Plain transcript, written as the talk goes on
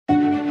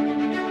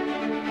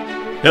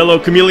Hello,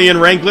 Chameleon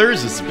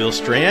Wranglers. This is Bill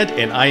Strand,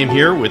 and I am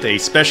here with a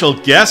special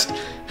guest.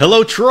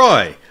 Hello,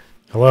 Troy.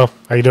 Hello.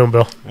 How you doing,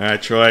 Bill? All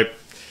right, Troy.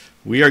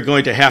 We are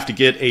going to have to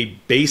get a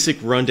basic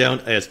rundown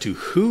as to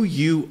who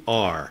you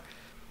are.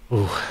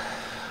 Ooh.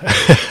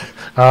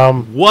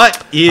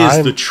 What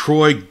is the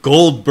Troy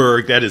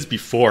Goldberg that is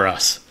before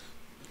us?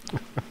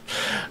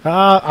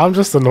 I'm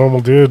just a normal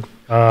dude.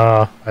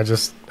 I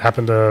just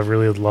happen to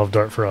really love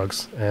dart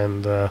frogs,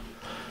 and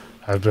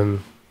I've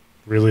been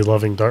really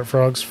loving dart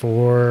frogs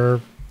for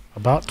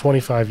about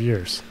 25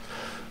 years.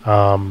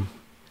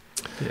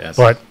 Yes.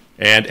 But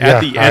and at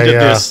the end of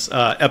this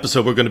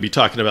episode, we're going to be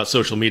talking about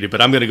social media,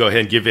 but I'm going to go ahead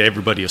and give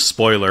everybody a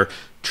spoiler.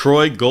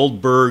 Troy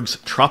Goldberg's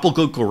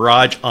Tropical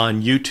Garage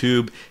on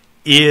YouTube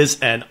is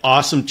an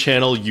awesome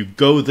channel. You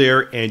go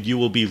there and you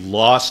will be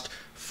lost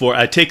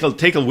for take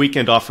a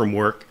weekend off from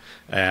work,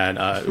 and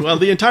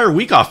the entire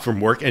week off from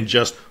work, and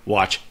just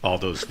watch all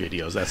those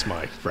videos. That's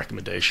my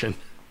recommendation.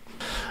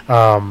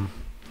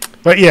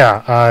 But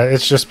yeah,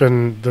 it's just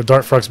been, the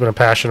dart frog's been a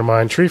passion of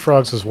mine. Tree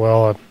frogs as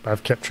well.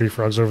 I've kept tree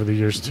frogs over the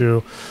years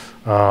too.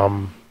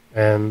 And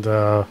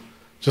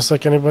just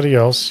like anybody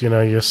else,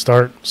 you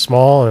start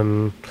small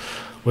and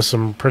with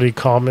some pretty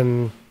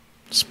common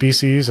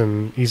species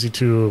and easy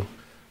to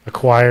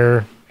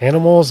acquire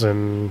animals,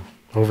 and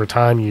over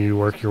time you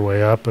work your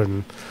way up.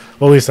 And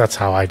well, at least that's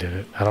how I did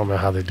it. I don't know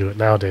how they do it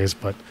nowadays,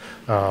 but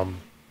I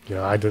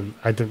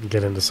didn't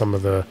get into some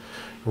of the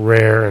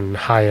rare and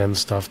high-end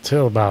stuff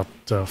till about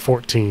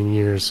 14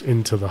 years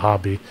into the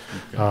hobby.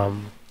 Okay.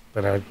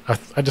 But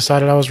I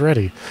decided I was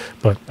ready.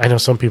 But I know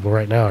some people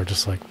right now are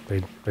just like,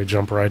 they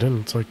jump right in.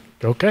 It's like,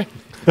 okay.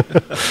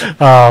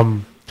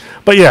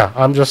 But yeah,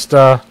 I'm just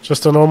a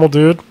normal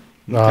dude.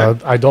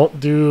 Okay. I don't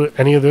do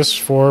any of this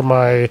for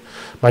my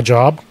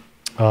job.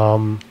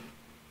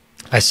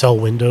 I sell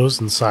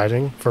windows and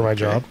siding for my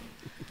job.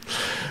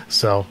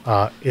 So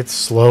it's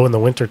slow in the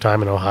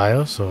wintertime in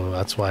Ohio, so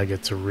that's why I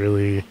get to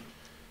really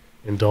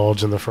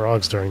indulge in the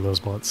frogs during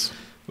those months.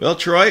 Well,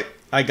 Troy,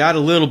 I got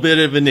a little bit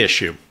of an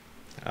issue.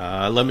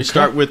 Let me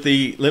start with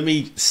let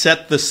me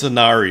set the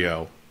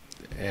scenario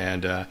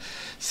and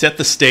set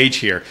the stage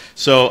here.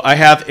 So I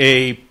have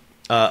a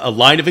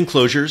line of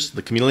enclosures,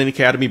 the Chameleon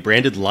Academy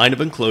branded line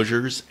of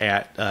enclosures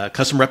at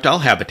Custom Reptile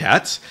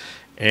Habitats,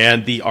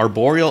 and the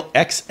Arboreal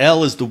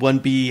XL is the one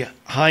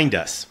behind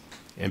us.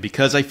 And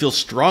because I feel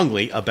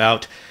strongly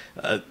about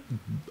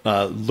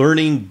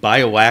learning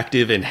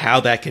bioactive and how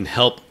that can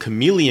help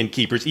chameleon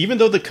keepers, even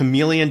though the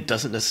chameleon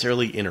doesn't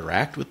necessarily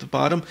interact with the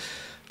bottom,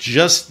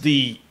 just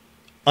the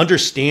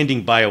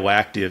understanding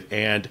bioactive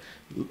and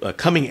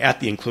coming at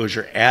the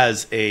enclosure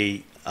as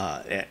a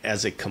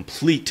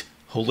complete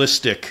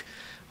holistic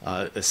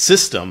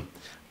system,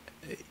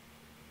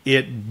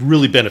 it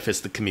really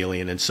benefits the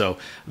chameleon. And so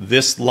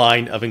this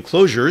line of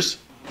enclosures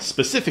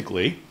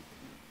specifically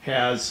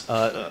has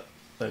a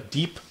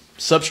deep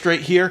substrate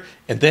here,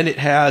 and then it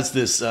has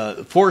this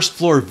forest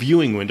floor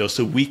viewing window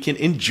so we can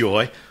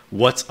enjoy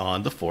what's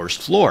on the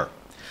forest floor.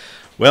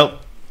 Well,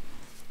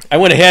 I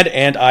went ahead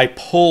and I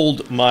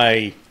polled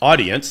my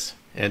audience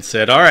and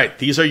said, all right,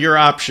 these are your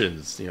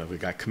options. We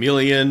got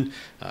chameleon,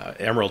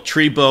 emerald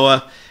tree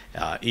boa,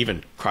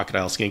 even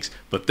crocodile skinks.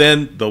 But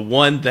then the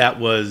one that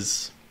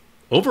was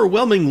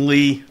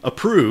overwhelmingly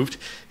approved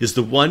is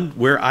the one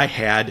where I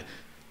had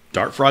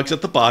dart frogs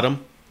at the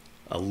bottom,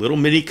 a little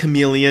mini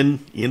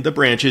chameleon in the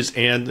branches,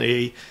 and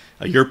a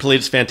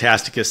Eurypalatus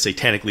fantasticus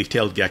satanic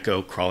leaf-tailed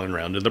gecko crawling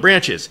around in the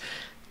branches.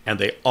 And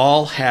they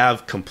all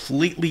have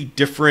completely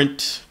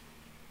different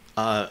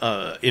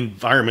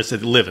environments that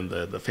they live in.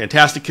 The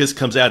fantasticus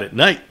comes out at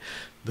night.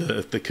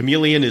 The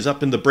chameleon is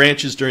up in the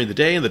branches during the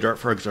day, and the dart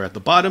frogs are at the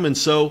bottom, and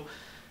so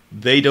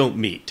they don't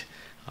meet.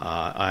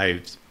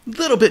 I'm a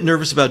little bit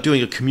nervous about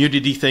doing a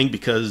community thing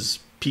because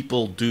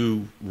people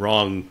do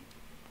wrong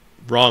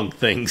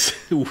things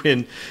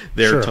when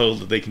they're told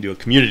that they can do a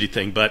community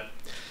thing. But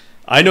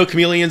I know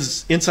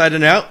chameleons inside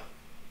and out.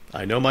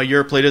 I know my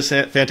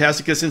Eurypalatus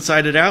fantasticus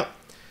inside and out.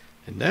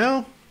 And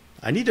now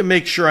I need to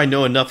make sure I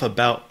know enough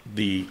about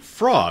the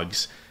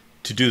frogs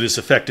to do this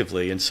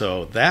effectively. And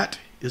so that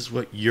is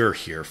what you're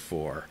here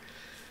for.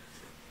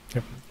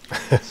 Yep.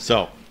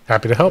 So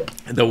happy to help.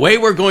 The way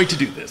we're going to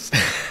do this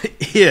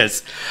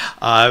is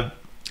that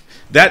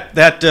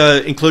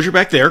enclosure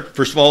back there.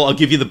 First of all, I'll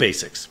give you the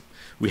basics.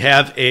 We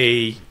have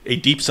a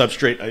deep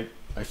substrate.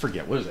 I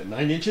forget, what is it,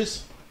 9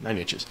 inches? 9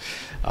 inches.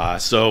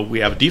 So we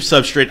have a deep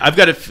substrate. I've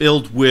got it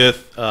filled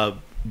with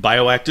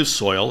bioactive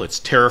soil. It's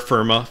terra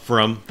firma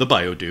from the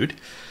BioDude.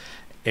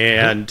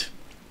 And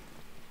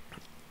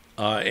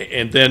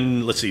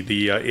then, let's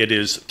see, it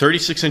is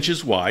 36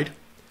 inches wide,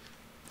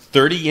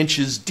 30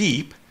 inches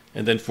deep,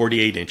 and then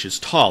 48 inches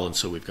tall. And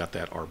so we've got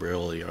that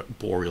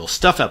arboreal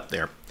stuff up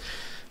there.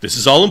 This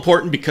is all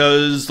important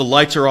because the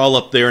lights are all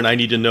up there, and I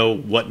need to know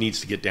what needs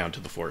to get down to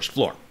the forest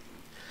floor.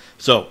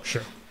 So,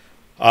 sure.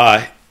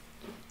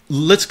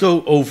 Let's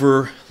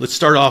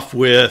start off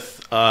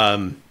with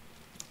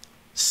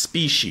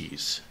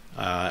species.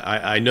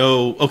 I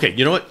know, okay,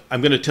 you know what? I'm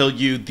going to tell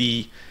you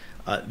the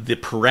the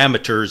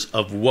parameters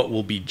of what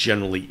will be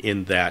generally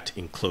in that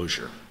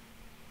enclosure.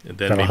 And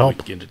then That'll maybe help. we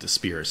can get into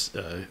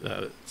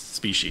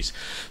species.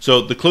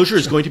 So the closure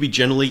is going to be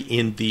generally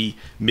in the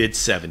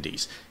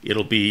mid-70s.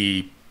 It'll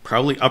be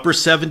probably upper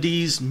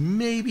 70s,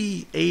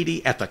 maybe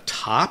 80 at the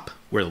top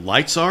where the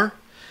lights are.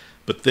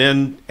 But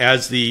then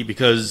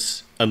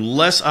because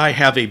unless I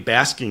have a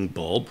basking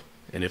bulb,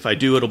 and if I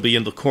do, it'll be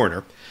in the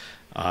corner,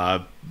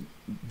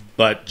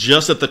 but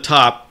just at the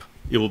top,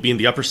 it will be in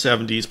the upper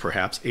 70s,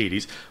 perhaps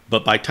 80s.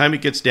 But by the time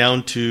it gets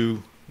down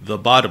to the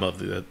bottom of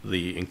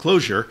the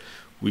enclosure,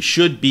 we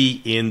should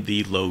be in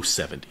the low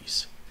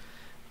 70s.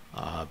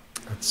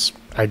 That's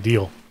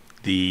ideal.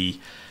 The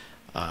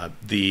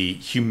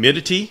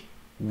humidity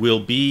will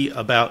be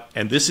about,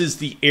 and this is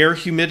the air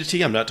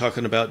humidity, I'm not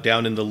talking about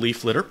down in the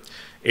leaf litter.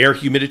 Air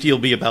humidity will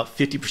be about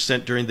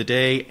 50% during the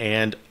day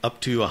and up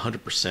to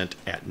 100%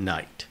 at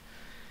night.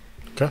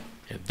 Okay.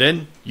 And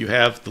then you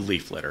have the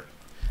leaf litter.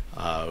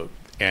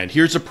 And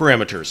here's the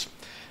parameters.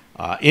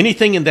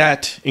 Anything in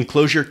that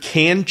enclosure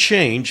can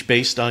change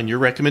based on your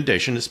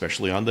recommendation,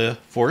 especially on the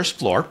forest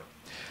floor.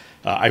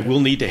 I will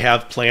need to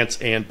have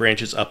plants and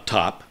branches up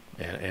top,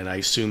 and I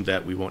assume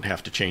that we won't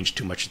have to change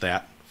too much of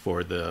that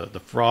for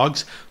the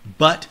frogs.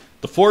 But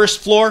the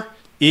forest floor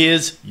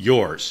is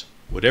yours.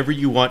 Whatever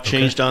you want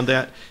changed on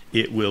that,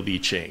 it will be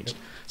changed.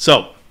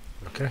 So,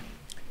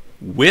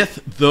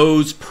 with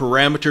those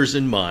parameters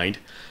in mind,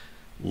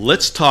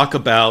 let's talk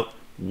about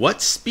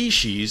what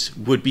species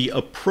would be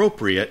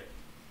appropriate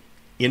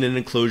in an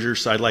enclosure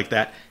side like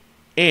that,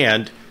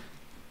 and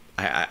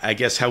I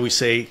guess how we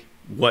say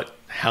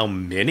how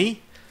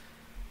many?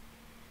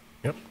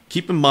 Yep.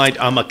 Keep in mind,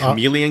 I'm a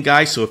chameleon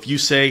guy, so if you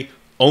say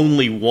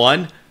only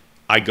one,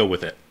 I go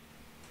with it.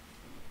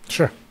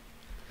 Sure.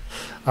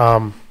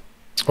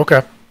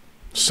 Okay.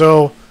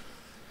 So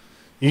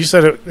you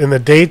said in the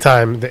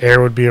daytime, the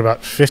air would be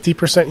about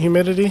 50%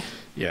 humidity?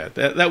 Yeah,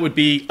 that would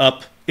be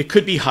up. It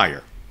could be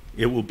higher.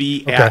 It will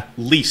be at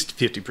least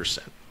 50%.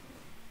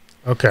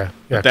 Okay.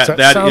 Yeah,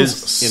 that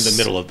is in the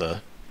middle of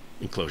the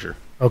enclosure.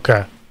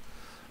 Okay.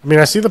 I mean,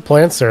 I see the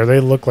plants there.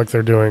 They look like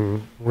they're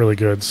doing really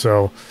good.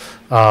 So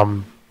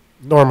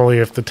normally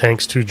if the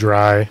tank's too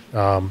dry,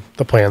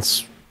 the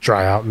plants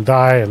dry out and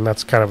die, and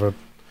that's kind of a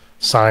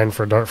sign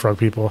for dart frog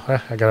people.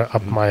 I got to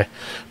up my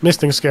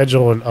misting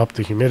schedule and up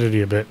the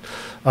humidity a bit.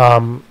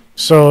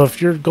 So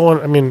if you're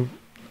going, I mean,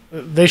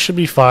 they should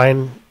be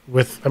fine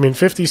with,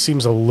 50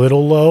 seems a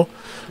little low.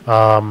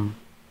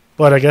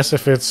 But I guess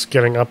if it's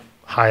getting up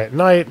high at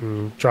night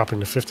and dropping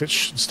to 50, it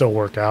should still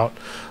work out.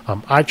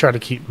 I try to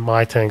keep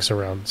my tanks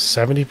around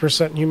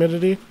 70%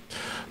 humidity.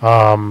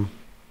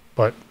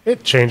 But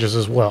it changes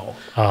as well.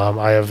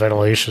 I have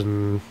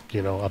ventilation,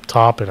 up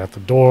top and at the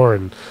door,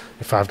 and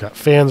if I've got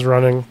fans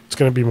running, it's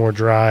going to be more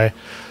dry.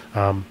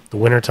 The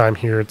wintertime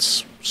here,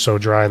 it's so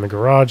dry in the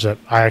garage that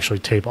I actually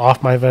tape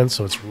off my vents,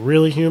 so it's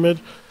really humid.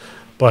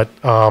 But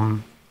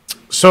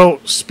so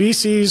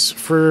species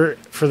for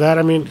that,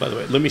 By the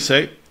way, let me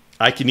say,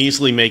 I can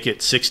easily make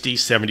it 60,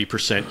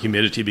 70%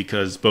 humidity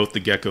because both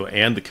the gecko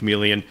and the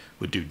chameleon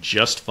would do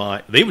just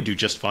fine. They would do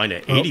just fine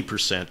at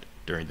 80%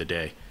 during the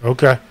day.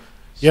 Okay.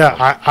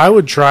 Yeah, I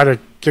would try to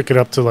kick it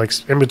up to like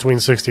in between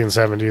 60 and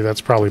 70.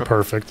 That's probably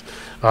perfect.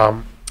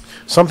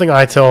 Something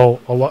I tell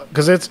a lot,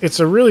 because it's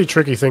a really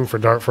tricky thing for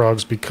dart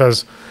frogs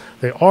because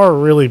they are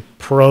really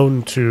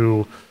prone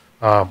to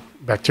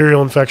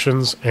bacterial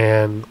infections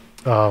and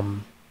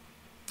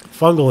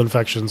fungal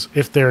infections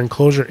if their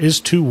enclosure is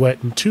too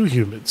wet and too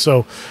humid.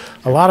 So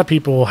a lot of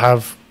people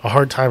have a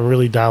hard time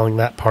really dialing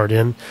that part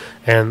in.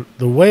 And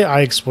the way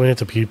I explain it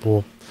to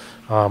people,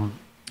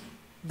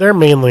 they're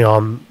mainly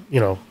on,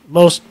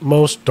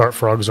 most dart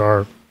frogs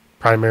are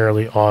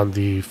primarily on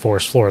the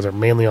forest floor. They're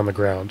mainly on the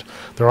ground.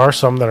 There are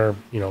some that are,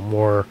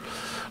 more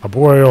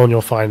arboreal, and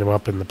you'll find them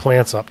up in the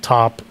plants up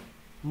top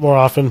more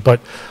often, but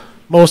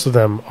most of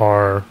them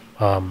are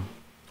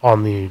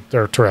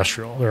they're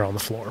terrestrial. They're on the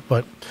floor.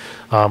 But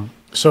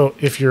so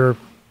if your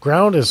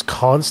ground is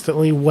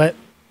constantly wet,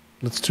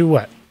 it's too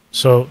wet.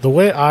 So the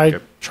way I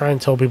try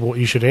and tell people what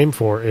you should aim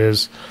for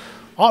is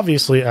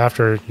obviously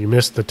after you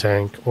mist the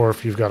tank, or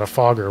if you've got a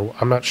fogger.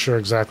 I'm not sure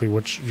exactly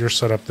what you're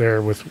set up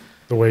there with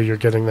the way you're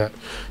getting that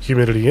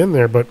humidity in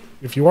there, but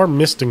if you are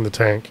misting the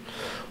tank,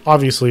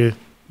 obviously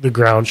the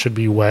ground should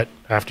be wet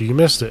after you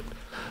mist it.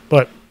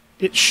 But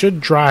it should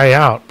dry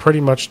out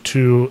pretty much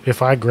to,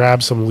 if I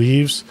grab some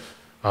leaves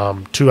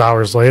 2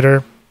 hours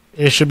later,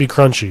 it should be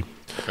crunchy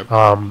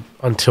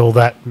until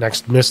that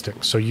next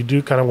misting. So you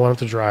do kind of want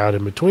it to dry out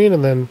in between,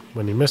 and then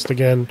when you mist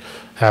again,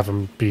 have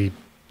them be,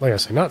 like I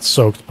say, not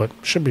soaked, but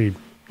should be,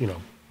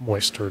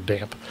 moist or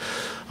damp.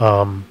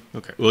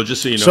 Okay. Well,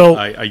 just so you know,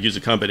 I use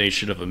a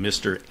combination of a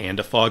mister and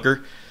a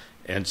fogger,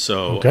 and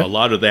so a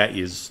lot of that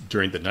is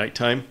during the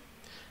nighttime.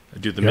 I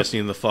do the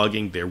misting and the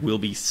fogging. There will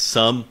be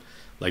some,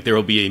 there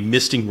will be a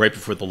misting right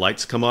before the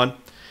lights come on,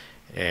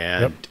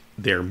 and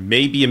there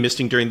may be a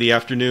misting during the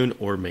afternoon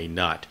or may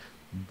not.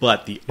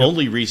 But the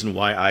only reason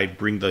why I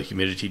bring the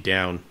humidity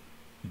down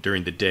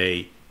during the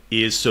day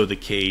is so the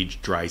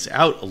cage dries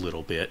out a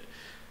little bit.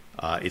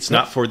 It's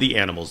not for the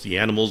animals. The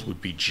animals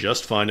would be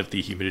just fine if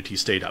the humidity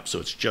stayed up. So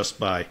it's just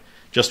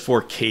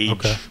for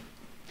cage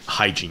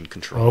hygiene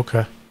control.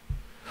 Okay.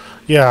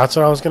 Yeah, that's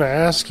what I was going to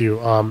ask you.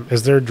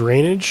 Is there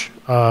drainage,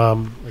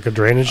 like a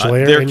drainage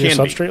layer in your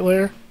substrate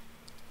layer?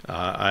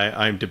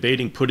 I'm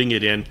debating putting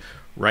it in.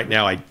 Right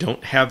now I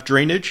don't have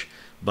drainage,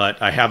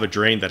 but I have a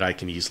drain that I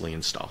can easily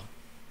install.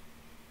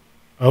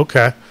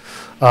 Okay.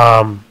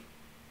 And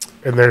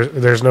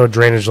there's no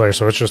drainage layer,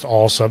 so it's just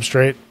all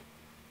substrate?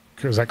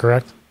 Is that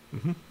correct?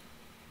 Mm-hmm.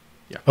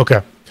 Yeah.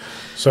 Okay.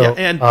 So yeah,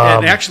 and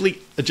actually,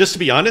 just to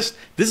be honest,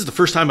 this is the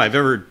first time I've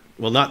ever,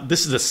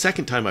 this is the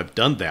second time I've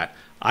done that.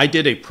 I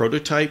did a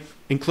prototype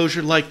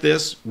enclosure like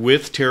this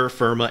with terra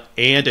firma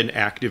and an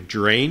active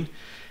drain,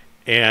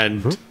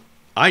 and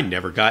I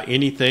never got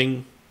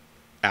anything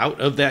out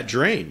of that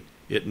drain.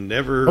 It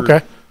never.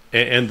 Okay.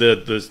 And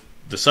the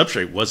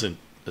substrate wasn't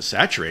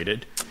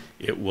saturated.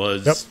 It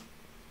was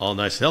all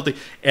nice and healthy.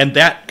 And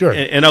that, good.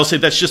 And I'll say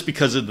that's just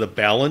because of the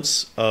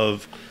balance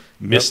of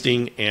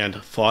misting and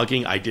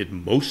fogging. I did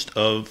most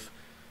of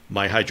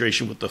my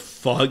hydration with the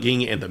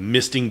fogging, and the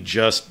misting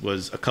just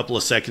was a couple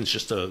of seconds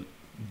just to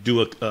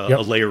do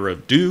a layer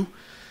of dew,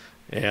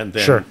 and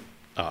then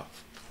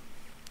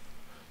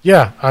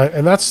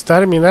and that's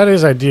that. I mean, that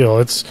is ideal.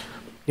 It's,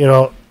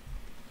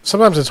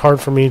 sometimes it's hard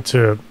for me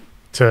to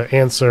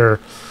answer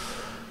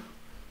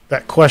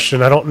that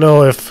question. I don't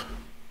know if,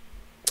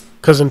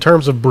 because in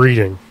terms of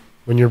breeding,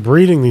 when you're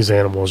breeding these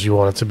animals, you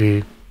want it to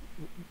be,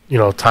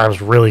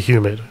 times really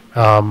humid,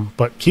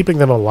 but keeping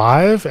them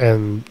alive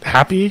and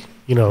happy,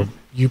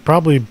 you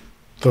probably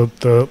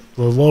the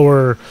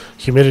lower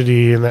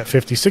humidity in that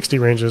 50-60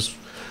 range is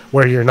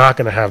where you're not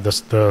going to have the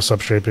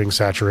substrate being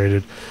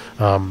saturated,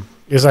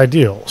 is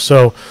ideal.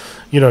 So,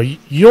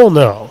 you'll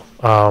know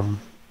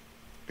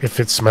if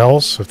it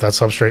smells, if that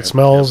substrate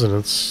smells and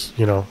it's,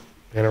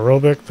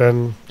 anaerobic,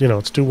 then,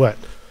 it's too wet.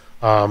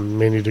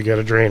 May need to get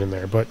a drain in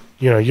there, but,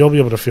 you'll be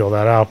able to feel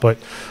that out. But,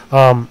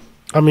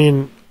 I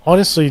mean,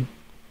 honestly,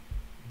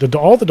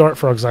 all the dart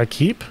frogs I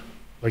keep,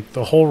 like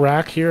the whole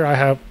rack here, I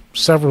have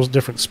several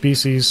different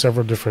species,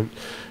 several different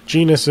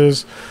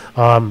genuses.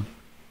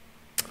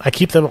 I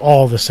keep them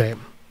all the same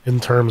in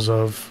terms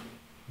of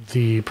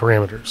the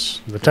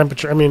parameters, the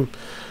temperature. I mean,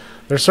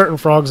 there's certain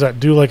frogs that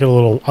do like it a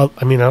little,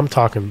 I'm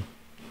talking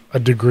a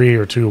degree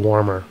or two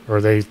warmer,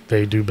 or they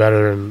do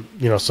better, and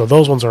so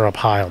those ones are up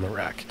high on the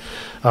rack.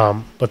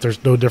 But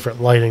there's no different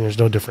lighting, there's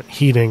no different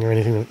heating or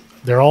anything.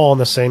 They're all on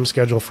the same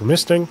schedule for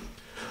misting.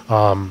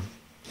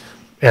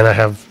 And I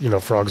have,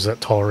 frogs that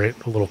tolerate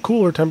a little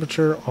cooler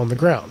temperature on the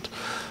ground.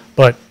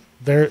 But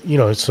they're,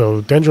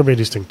 so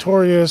Dendrobates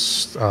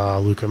tinctorius,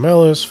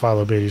 Leucomelis,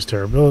 Phyllobates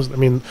terribilis,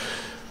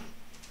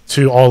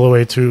 all the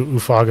way to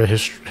Oophaga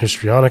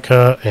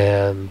histrionica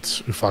and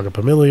Oophaga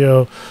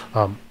pumilio.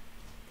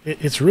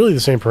 It's really the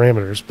same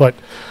parameters. But,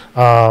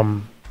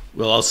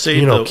 well, I'll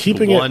say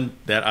the one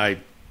that I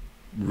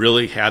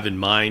really have in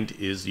mind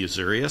is the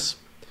Azurius.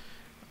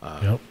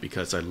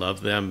 Because I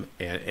love them.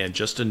 And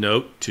just a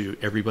note to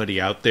everybody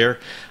out there,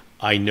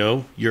 I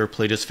know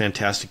Euryplatus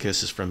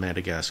fantasticus is from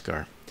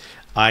Madagascar.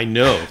 I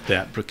know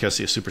that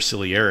Brookesia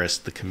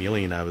superciliaris, the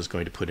chameleon I was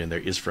going to put in there,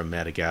 is from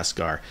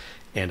Madagascar.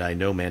 And I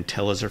know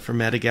mantellas are from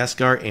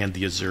Madagascar, and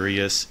the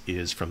Azurius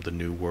is from the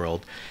New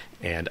World.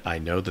 And I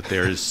know that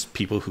there's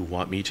people who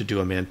want me to do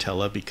a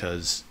mantella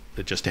because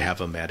just to have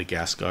a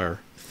Madagascar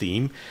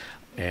theme.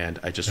 And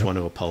I just want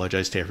to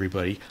apologize to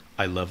everybody.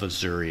 I love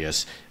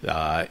Azurius.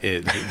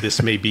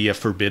 This may be a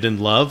forbidden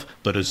love,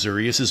 but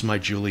Azurius is my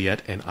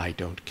Juliet, and I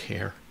don't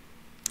care.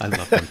 I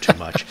love them too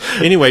much.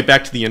 Anyway,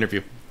 back to the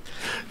interview.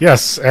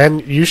 Yes,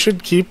 and you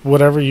should keep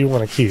whatever you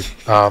want to keep.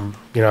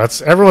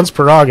 It's everyone's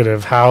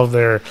prerogative how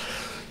they're,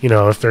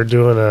 if they're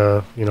doing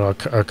a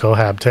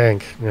cohab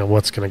tank,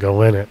 what's going to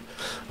go in it.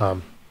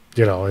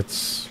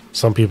 It's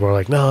some people are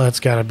like, no,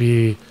 it's got to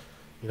be.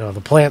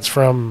 The plants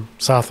from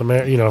South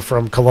America,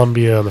 from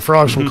Colombia, and the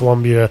frogs from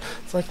Colombia.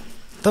 It's like,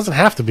 it doesn't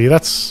have to be.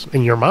 That's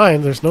in your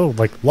mind. There's no,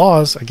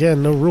 laws.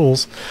 Again, no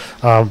rules.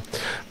 But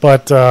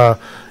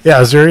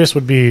Azurius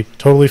would be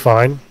totally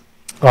fine.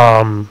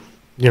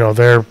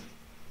 They're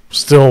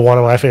still one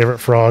of my favorite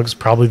frogs,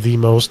 probably the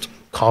most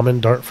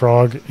common dart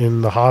frog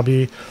in the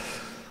hobby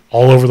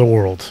all over the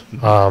world.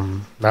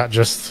 Not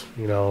just,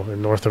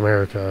 in North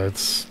America.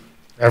 It's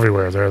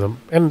everywhere.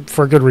 And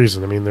for a good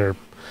reason. They're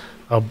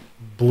a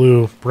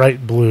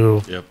bright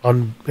blue,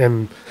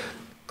 and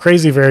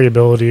crazy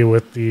variability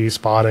with the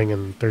spotting,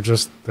 and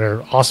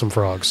they're awesome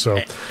frogs.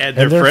 So and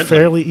they're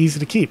fairly easy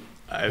to keep,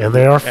 and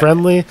they are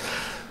friendly.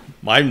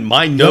 My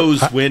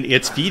knows when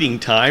it's feeding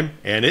time,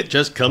 and it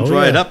just comes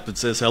up and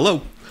says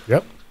hello.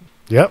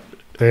 Yep.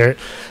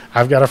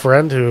 I've got a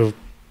friend who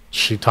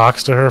she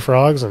talks to her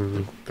frogs,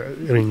 and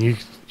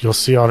you'll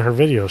see on her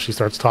video she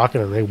starts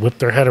talking, and they whip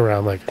their head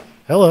around like,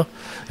 "Hello,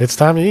 it's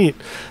time to eat."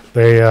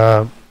 They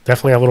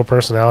definitely have little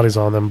personalities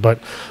on them,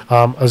 but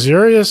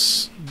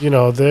Azurius,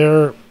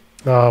 they're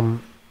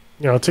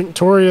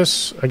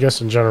tinctorius, I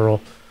guess in general,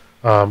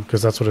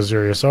 because that's what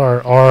Azurius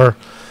are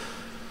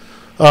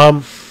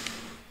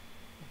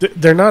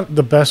they're not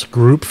the best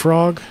group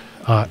frog.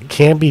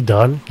 Can be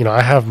done.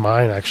 I have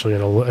mine actually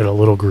in a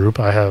little group.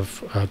 I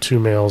have 2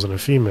 males and a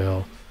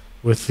female.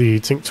 With the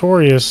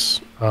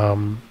Tinctorius,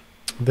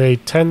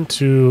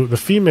 the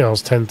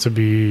females tend to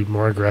be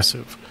more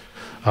aggressive.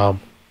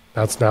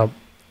 That's now,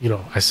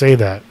 I say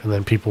that, and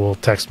then people will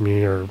text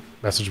me or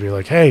message me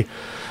like, "Hey,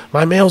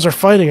 my males are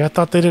fighting. I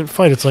thought they didn't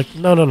fight." It's like,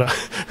 no.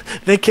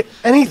 They can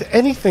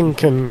anything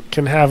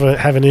can have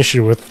an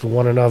issue with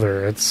one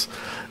another. It's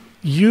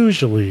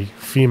usually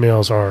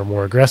females are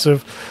more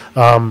aggressive.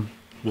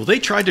 Well, they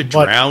tried to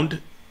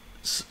drown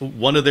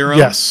one of their own.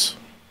 Yes.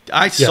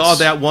 I saw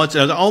that once.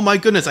 And I was, oh my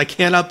goodness! I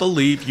cannot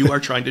believe you are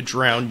trying to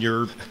drown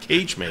your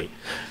cage mate.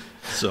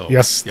 So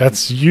yes,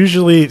 that's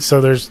usually so.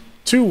 There's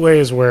 2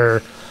 ways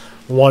where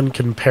one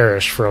can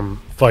perish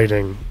from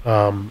fighting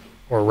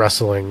or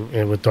wrestling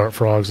with dart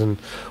frogs, and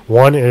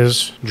one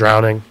is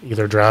drowning,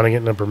 either drowning it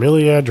in a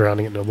bromeliad,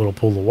 drowning it in a little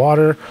pool of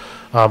water,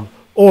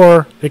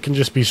 or it can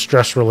just be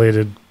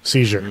stress-related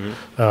seizure,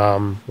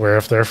 where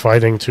if they're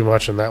fighting too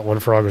much and that one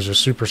frog is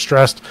just super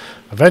stressed,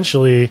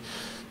 eventually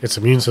its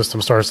immune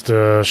system starts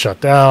to shut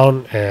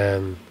down,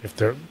 and if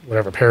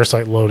whatever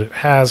parasite load it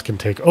has can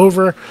take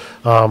over,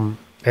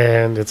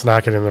 and it's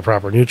not getting the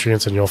proper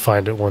nutrients, and you'll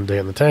find it one day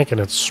in the tank and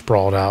it's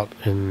sprawled out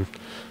and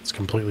it's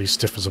completely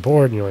stiff as a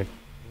board, and you're like,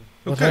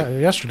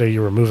 yesterday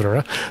you were moving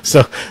around.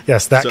 So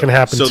yes, that can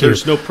happen too. So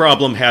there's no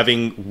problem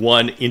having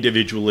one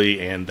individually,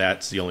 and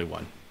that's the only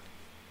one.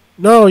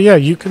 No, yeah,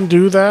 you can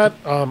do that.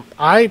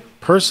 I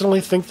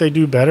personally think they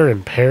do better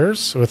in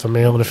pairs with a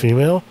male and a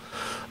female.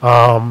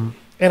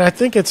 And I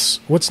think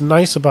what's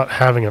nice about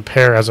having a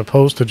pair as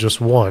opposed to just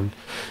one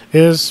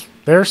is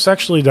they're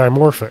sexually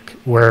dimorphic,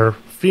 where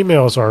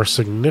females are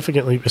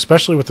significantly,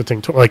 especially with the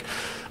tinctorius, like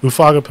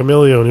Ufaga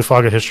pamilio and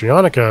Ufaga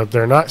histrionica,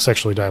 they're not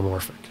sexually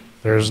dimorphic.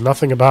 There's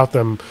nothing about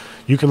them.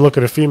 You can look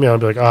at a female and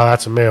be like, oh,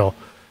 that's a male.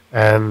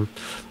 And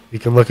you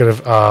can look at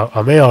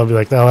a male and be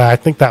like, no, I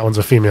think that one's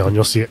a female, and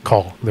you'll see it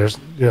call.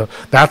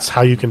 That's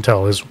how you can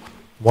tell, is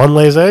one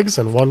lays eggs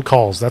and one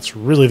calls. That's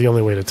really the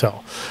only way to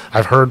tell.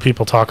 I've heard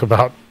people talk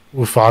about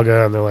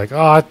Ufaga, and they're like, oh,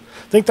 I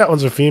think that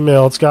one's a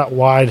female. It's got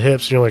wide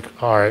hips. And you're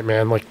like, all right,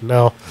 man. Like,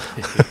 no.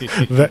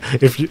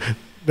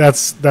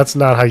 That's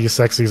not how you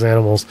sex these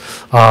animals.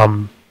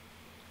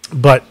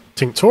 But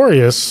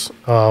Tinctorius,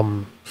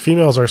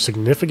 females are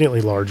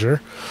significantly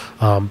larger.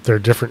 They're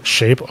different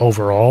shape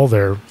overall.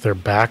 Their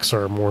backs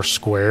are more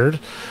squared,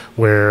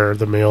 where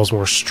the male's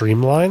more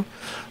streamlined.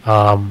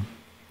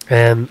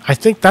 And I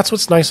think that's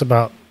what's nice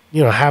about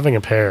having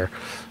a pair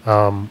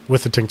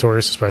with the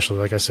Tinctorius, especially.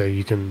 Like I say,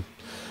 you can.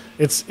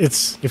 It's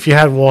if you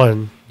had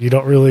one, you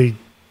don't really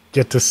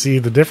get to see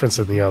the difference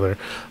in the other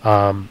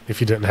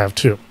if you didn't have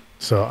 2.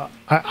 So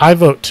I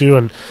vote 2,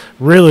 and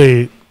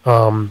really,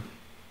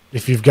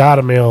 if you've got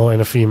a male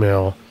and a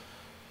female,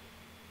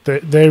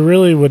 they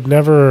really would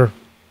never.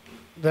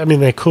 I mean,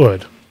 they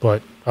could,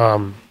 but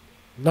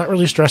not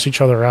really stress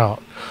each other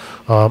out.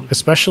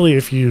 Especially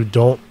if you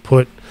don't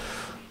put.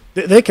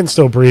 They can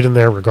still breed in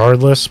there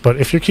regardless, but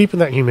if you're keeping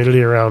that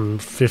humidity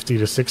around 50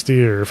 to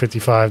 60 or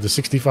 55 to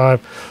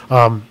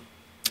 65,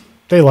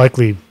 they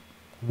likely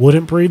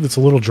wouldn't breed. It's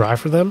a little dry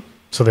for them,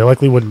 so they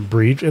likely wouldn't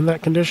breed in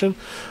that condition.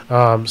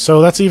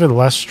 So that's even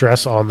less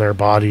stress on their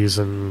bodies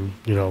and,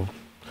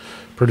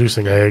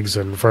 producing eggs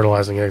and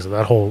fertilizing eggs and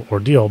that whole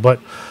ordeal. But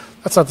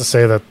that's not to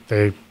say that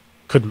they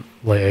couldn't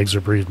lay eggs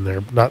or breed in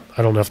there.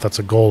 I don't know if that's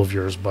a goal of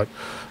yours, but,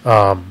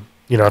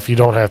 if you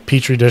don't have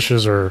petri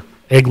dishes or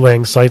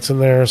egg-laying sites in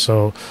there.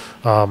 So,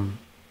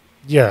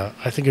 yeah,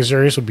 I think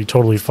Azarius would be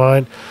totally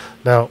fine.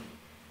 Now,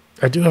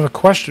 I do have a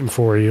question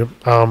for you.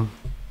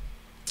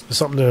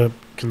 Something to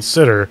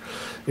consider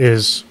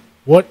is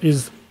what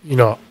is,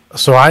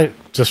 so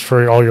just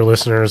for all your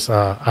listeners,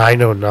 I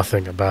know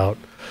nothing about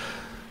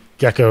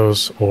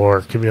geckos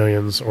or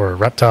chameleons or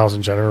reptiles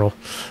in general.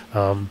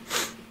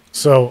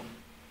 So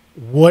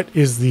what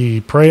is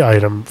the prey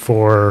item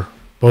for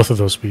both of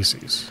those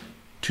species?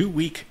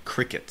 2-week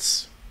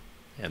crickets.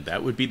 And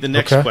that would be the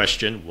next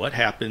question. What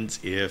happens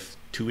if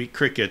 2-week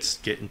crickets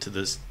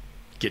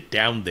get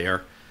down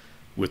there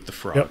with the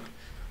frog? Yep.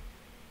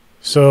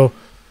 So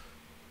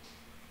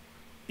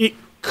it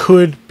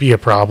could be a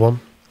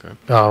problem.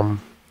 Okay.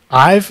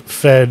 I've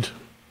fed,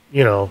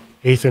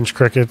 1/8-inch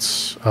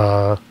crickets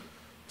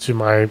to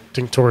my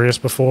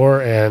Tinctorius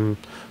before, and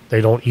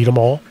they don't eat them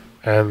all.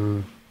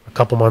 And a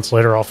couple months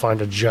later, I'll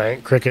find a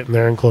giant cricket in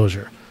their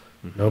enclosure.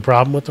 Mm-hmm. No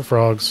problem with the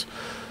frogs.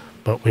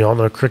 But we all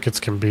know crickets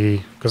can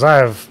be, because I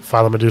have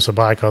Philomedusa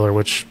bicolor,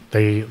 which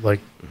they like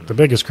the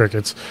biggest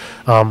crickets.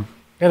 And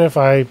if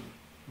my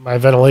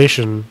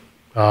ventilation,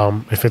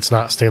 if it's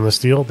not stainless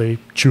steel, they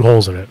chew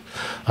holes in it.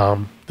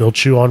 They'll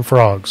chew on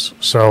frogs.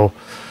 So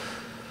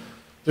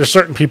there's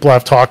certain people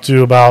I've talked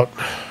to about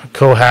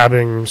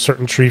cohabiting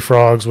certain tree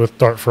frogs with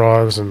dart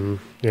frogs. And,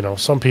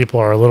 some people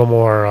are a little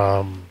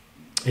more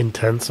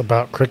intense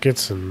about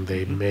crickets, and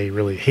they may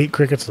really hate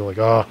crickets. They're like,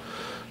 oh,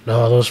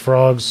 no, those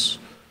frogs...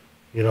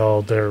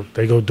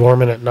 they go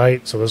dormant at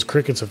night. So those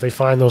crickets, if they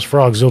find those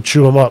frogs, they'll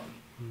chew them up.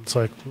 It's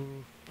like,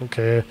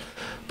 okay.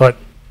 But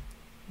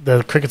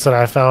the crickets that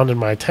I found in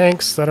my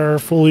tanks that are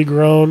fully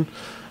grown,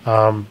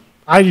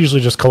 I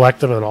usually just collect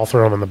them and I'll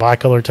throw them in the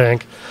bicolor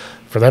tank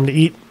for them to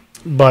eat.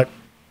 But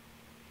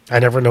I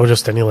never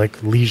noticed any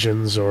like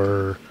lesions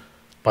or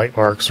bite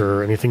marks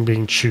or anything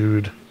being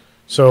chewed.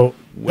 So,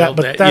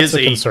 that's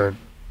a concern.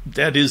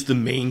 That is the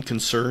main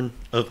concern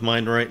of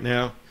mine right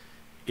now.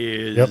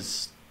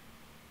 Is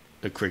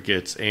the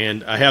crickets,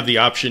 and I have the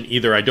option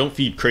either I don't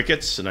feed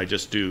crickets and I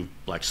just do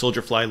black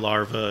soldier fly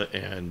larvae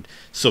and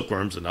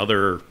silkworms and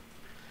other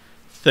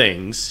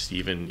things,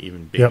 even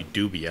baby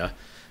dubia.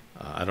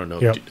 I don't know.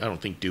 I don't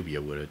think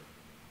dubia would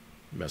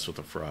mess with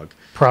a frog.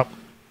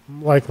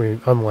 Unlikely.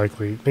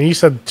 And you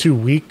said 2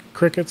 week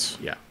crickets.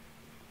 Yeah.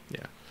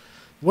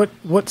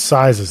 What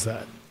size is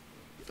that?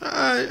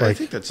 I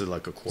think that's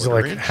like a quarter. Is it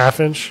like inch? half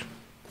inch?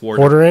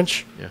 Quarter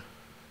inch? Yeah.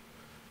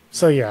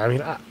 So yeah, I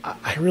mean,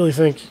 I really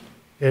think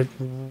it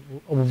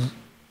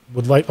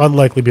would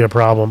unlikely be a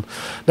problem.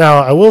 Now,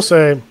 I will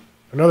say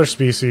another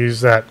species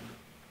that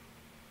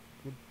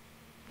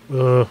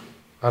I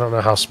don't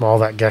know how small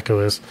that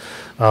gecko is.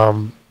 I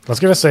was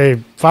going to say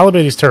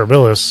Phyllobates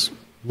terribilis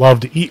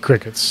love to eat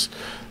crickets.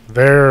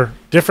 They're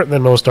different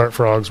than most dart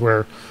frogs,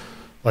 where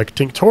like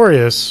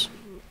Tinctorius,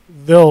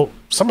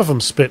 some of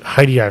them spit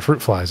Heidi-eye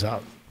fruit flies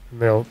out.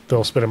 And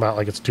they'll spit them out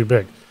like it's too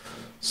big.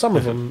 Some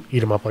of them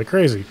eat them up like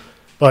crazy.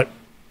 But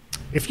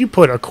if you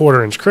put a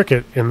 1/4 inch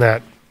cricket in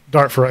that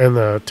in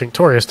the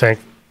Tinctorius tank,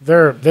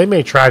 they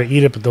may try to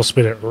eat it, but they'll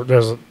spit it. Or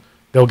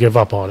they'll give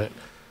up on it.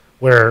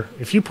 Where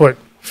if you put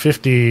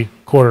 50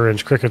 1/4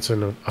 inch crickets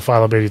in a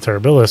Phyllobates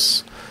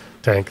terribilis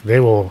tank, they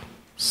will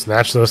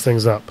snatch those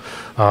things up.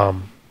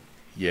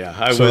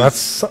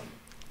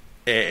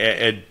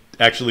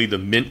 Actually, the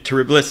mint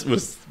terribilis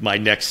was my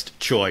next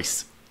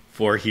choice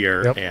for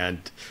here,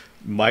 and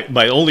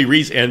my only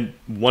reason, and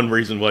one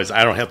reason was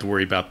I don't have to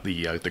worry about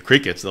the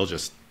crickets; they'll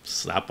just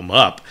slap them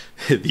up.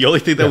 The only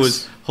thing that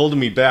was holding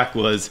me back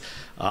was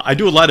I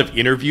do a lot of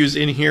interviews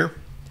in here,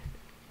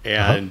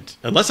 and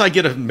unless I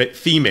get a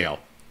female,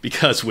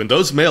 because when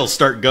those males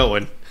start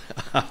going,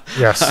 I'm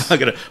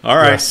gonna. All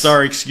right,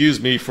 sorry,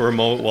 excuse me for a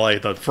moment while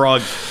the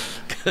frog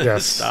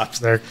stops.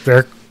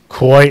 They're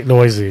quite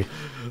noisy.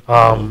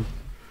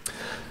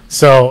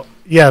 So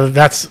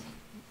yeah,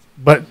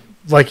 but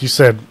like you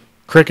said,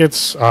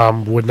 crickets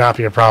would not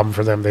be a problem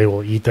for them. They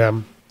will eat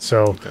them.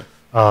 So,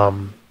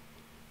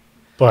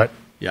 but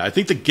yeah, I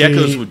think the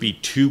geckos would be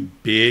too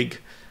big.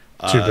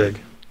 Too big.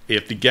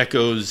 If the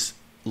geckos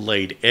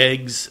laid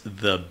eggs,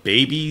 the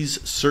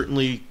babies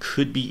certainly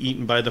could be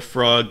eaten by the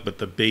frog, but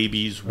the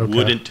babies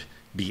wouldn't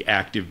be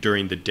active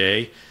during the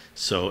day.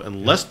 So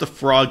unless the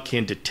frog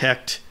can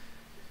detect,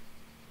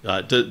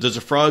 does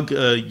a frog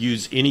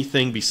use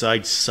anything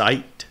besides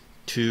sight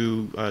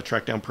to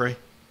track down prey?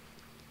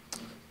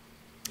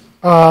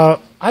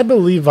 I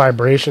believe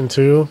vibration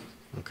too.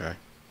 Okay.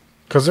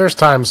 Because there's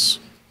times,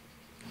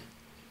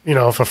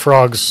 if a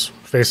frog's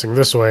facing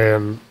this way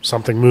and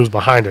something moves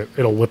behind it,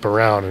 it'll whip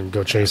around and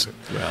go chase it.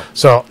 Well,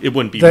 so it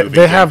wouldn't be moving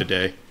during the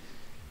day.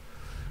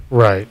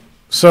 Right.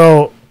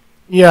 So,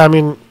 yeah, I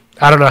mean,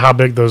 I don't know how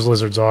big those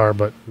lizards are,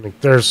 but like,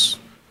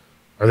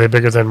 are they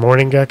bigger than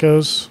morning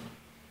geckos?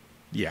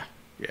 Yeah.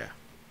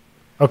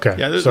 Okay.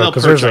 Yeah, they'll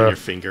perch on your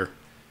finger.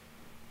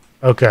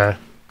 Okay.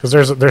 Because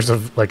there's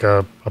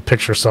a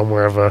picture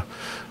somewhere of a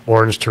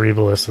orange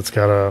terribilis that's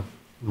got a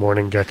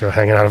morning gecko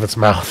hanging out of its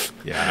mouth.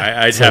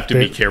 Yeah, I'd have to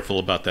be careful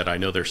about that. I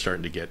know they're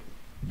starting to get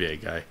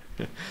big. I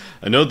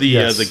know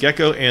the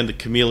gecko and the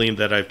chameleon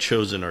that I've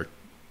chosen are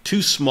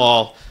too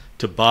small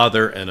to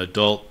bother an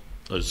adult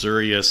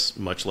Azurius,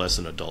 much less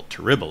an adult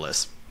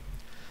terribilis.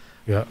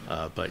 Yeah.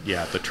 But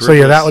yeah, the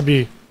terribilis that would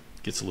be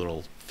gets a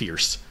little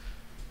fierce.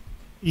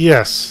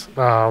 Yes.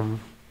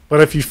 But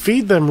if you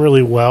feed them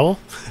really well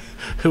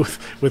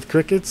with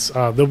crickets,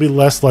 they'll be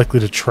less likely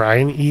to try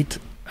and eat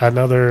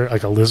another,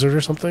 like a lizard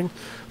or something.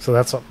 So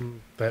that's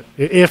something that,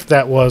 if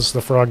that was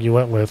the frog you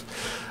went with,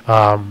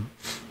 something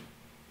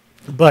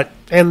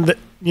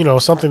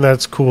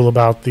that's cool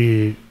about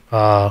the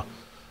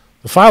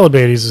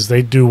Phyllobates is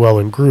they do well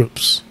in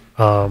groups,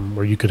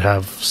 where you could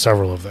have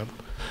several of them.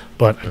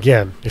 But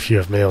again, if you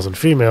have males and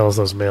females,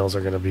 those males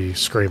are going to be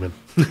screaming,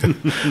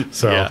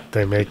 so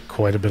they make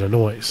quite a bit of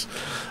noise.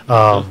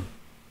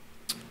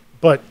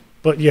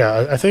 But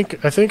yeah, I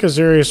think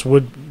Azurius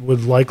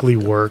would likely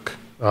work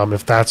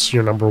if that's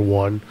your number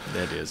one.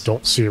 That is.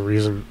 Don't see a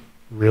reason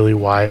really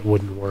why it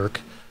wouldn't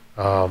work,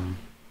 other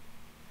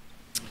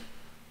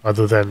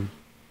than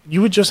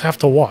you would just have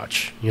to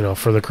watch,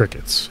 for the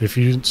crickets. If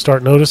you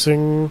start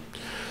noticing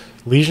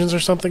lesions or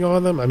something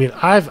on them, I mean,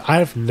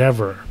 I've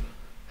never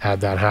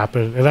had that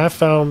happen, and I've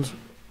found,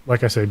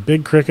 like I say,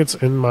 big crickets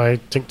in my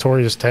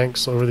Tinctorius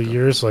tanks over the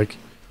years, like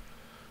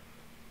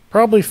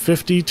probably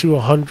 50 to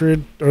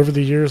 100 over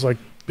the years, like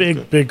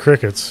big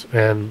crickets,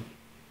 and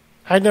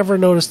I never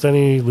noticed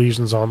any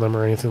lesions on them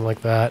or anything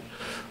like that.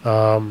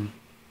 I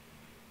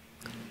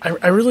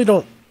really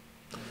don't.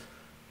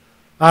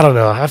 I don't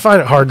know. I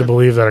find it hard to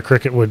believe that a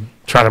cricket would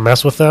try to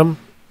mess with them,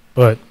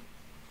 but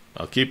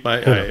I'll keep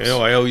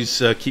I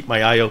always keep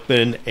my eye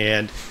open,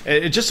 and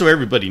just so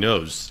everybody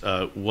knows,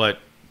 what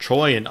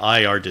Troy and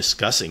I are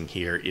discussing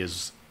here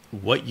is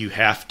what you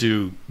have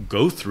to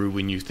go through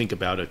when you think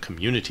about a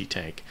community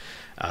tank.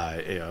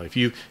 If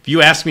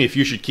you ask me if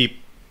you should keep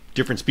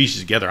different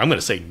species together, I'm going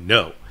to say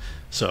no.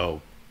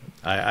 So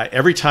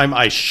every time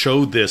I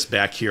show this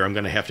back here, I'm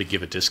going to have to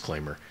give a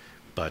disclaimer.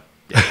 But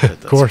yeah,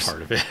 that's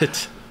part of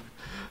it.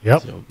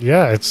 Yep. So.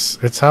 Yeah,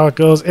 it's how it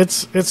goes.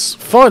 It's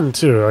fun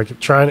too. Like you're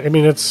trying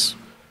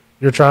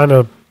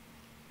to,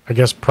 I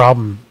guess,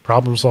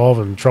 problem solve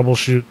and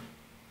troubleshoot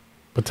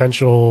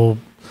potential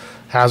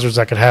hazards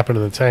that could happen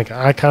in the tank.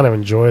 I kind of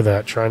enjoy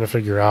that, trying to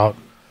figure out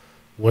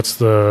what's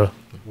the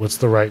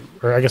right,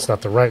 or I guess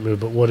not the right move,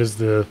 but what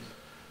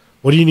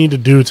do you need to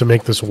do to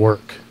make this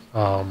work?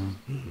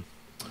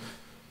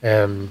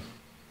 And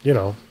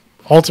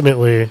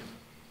ultimately,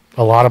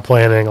 a lot of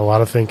planning, a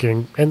lot of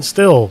thinking, and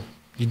still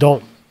you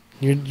don't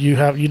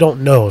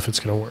know if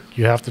it's going to work.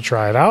 You have to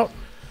try it out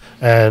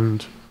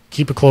and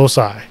keep a close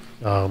eye,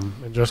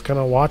 and just kind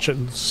of watch it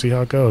and see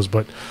how it goes.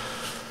 But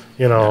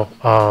do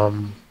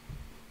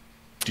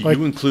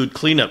you include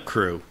cleanup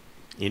crew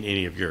in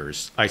any of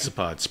yours?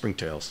 Isopods,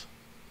 springtails?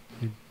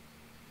 You're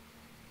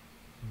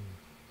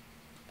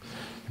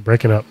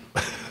breaking up.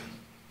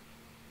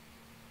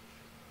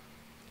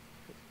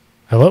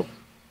 Hello?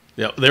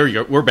 Yeah, there you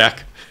go. We're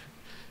back.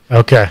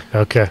 Okay.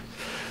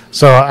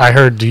 So I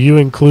heard, do you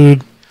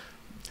include...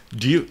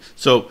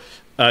 This will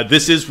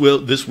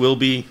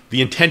be,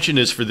 the intention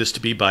is for this to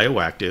be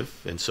bioactive,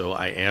 and so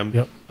I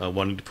am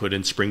wanting to put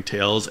in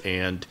springtails,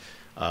 and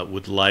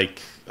would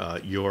like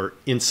your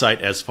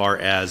insight as far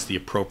as the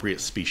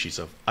appropriate species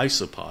of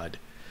isopod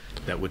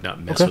that would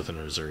not mess with an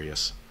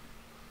Osirius.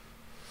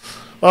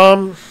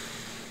 I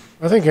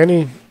think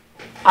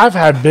I've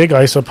had big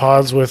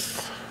isopods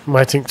with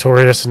my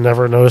Tinctorius and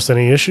never noticed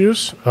any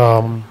issues.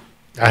 I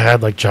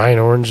had like giant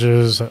orange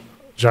isopods.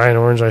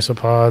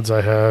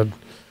 I had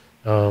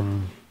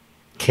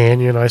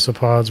canyon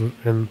isopods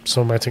in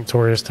some of my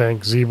Tinctorius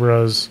tank,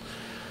 zebras.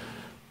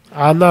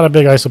 I'm not a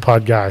big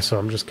isopod guy, so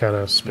I'm just kind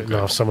of spitting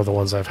off some of the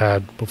ones I've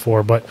had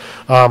before. But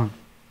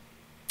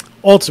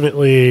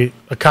ultimately,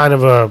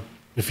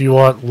 if you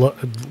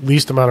want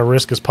least amount of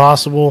risk as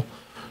possible,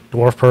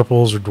 dwarf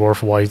purples or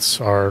dwarf whites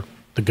are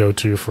the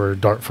go-to for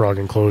dart frog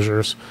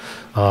enclosures.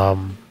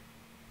 And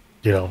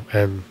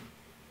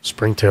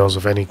springtails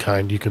of any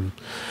kind.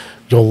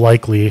 You'll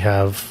likely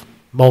have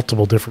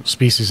multiple different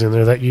species in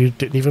there that you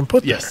didn't even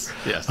put there.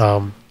 Yes.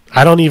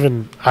 I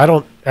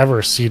don't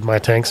ever seed my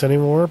tanks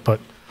anymore, but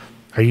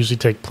I usually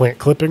take plant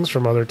clippings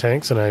from other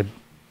tanks and I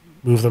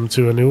move them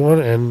to a new one,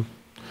 and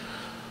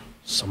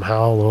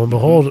somehow, lo and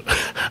behold,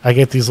 I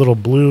get these little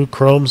blue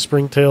chrome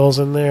springtails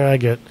in there. I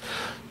get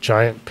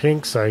giant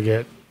pinks. I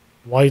get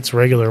whites,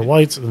 regular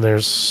whites, and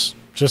there's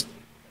just,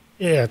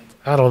 I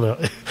don't know.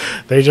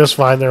 They just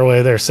find their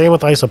way there. Same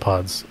with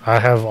isopods. I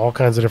have all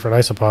kinds of different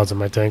isopods in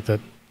my tank that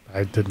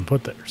I didn't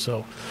put there.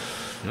 So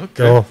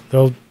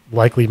they'll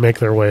likely make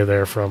their way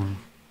there from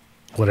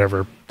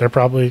whatever. They're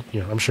probably,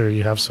 I'm sure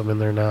you have some in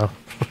there now.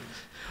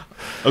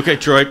 Okay,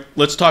 Troy,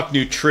 let's talk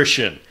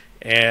nutrition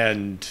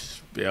and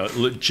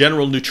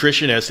general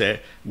nutrition as to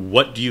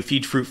what do you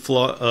feed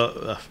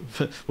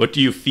what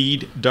do you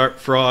feed dart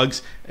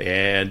frogs,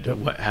 and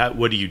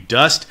what do you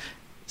dust?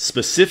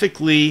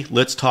 Specifically,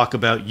 let's talk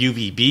about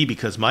UVB,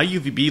 because my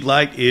UVB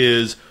light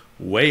is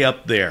way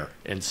up there,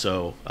 and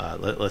so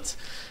let's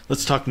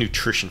talk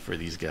nutrition for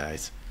these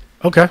guys.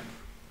 Okay.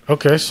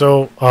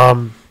 So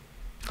I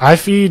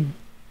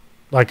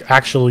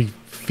actually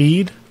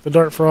feed the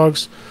dart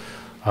frogs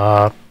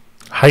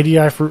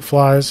Heidi fruit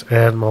flies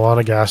and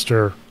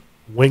Melanogaster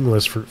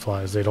wingless fruit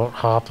flies. They don't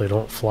hop, they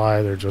don't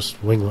fly, they're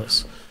just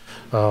wingless.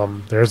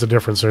 There's a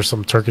difference. There's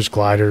some Turkish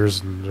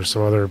gliders, and there's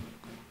some other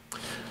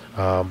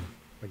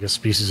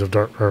species of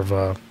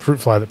fruit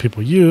fly that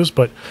people use,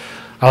 but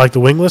I like the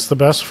wingless the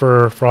best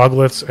for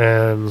froglets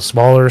and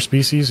smaller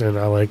species, and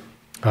I like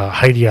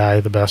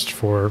Heidi the best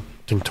for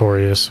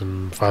Tinctorius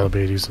and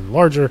Phyllobates and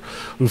larger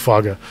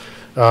Ufaga.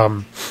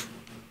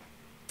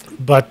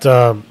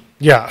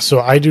 So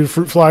I do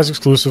fruit flies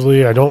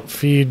exclusively. I don't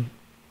feed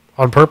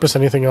on purpose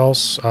anything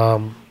else.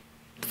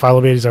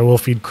 Phyllobates, I will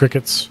feed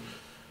crickets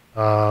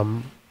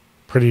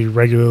pretty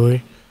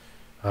regularly.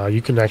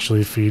 You can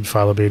actually feed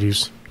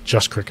Phyllobates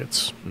just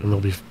crickets, and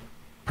they'll be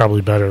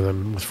probably better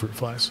than with fruit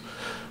flies.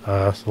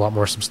 It's a lot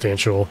more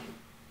substantial,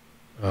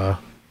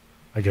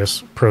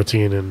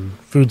 protein and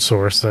food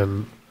source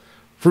than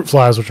fruit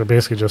flies, which are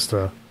basically just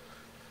a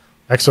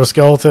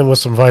exoskeleton with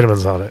some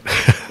vitamins on it.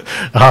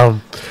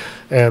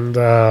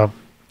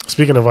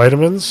 Speaking of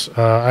vitamins,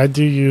 I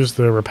do use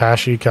the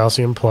Repashy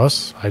Calcium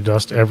Plus. I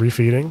dust every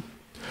feeding.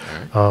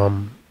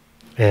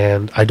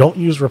 And I don't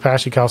use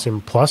Repashy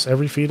Calcium Plus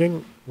every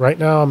feeding. Right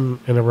now I'm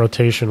in a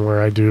rotation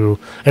where I do,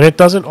 and it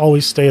doesn't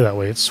always stay that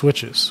way. It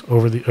switches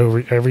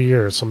over every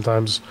year.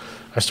 Sometimes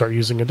I start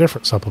using a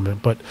different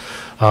supplement, but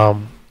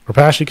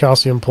Repashy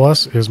Calcium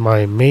Plus is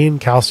my main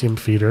calcium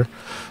feeder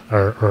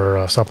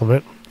or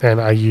supplement,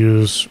 and I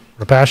use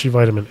Repashy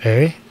Vitamin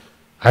A.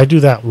 I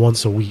do that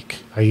once a week.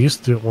 I used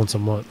to do it once a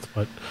month,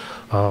 but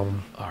all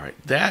right,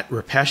 that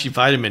Repashy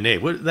vitamin A,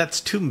 that's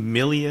 2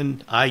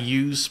 million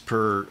IU's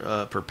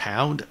per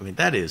pound. I mean,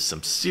 that is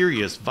some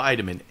serious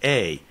vitamin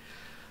A.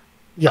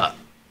 Yeah,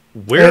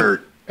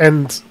 where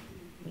and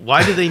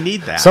why do they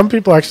need that? Some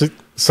people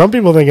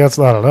think that's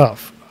not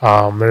enough.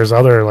 There's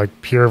other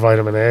like pure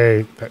vitamin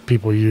A that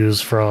people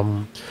use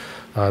from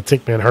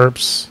Tinkman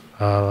Herbst.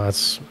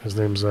 That's his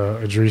name's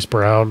Idris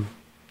Brown.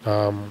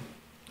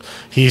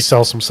 He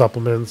sells some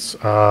supplements.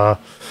 A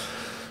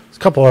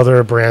couple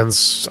other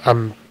brands.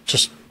 I'm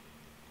just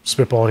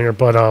spitballing here,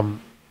 but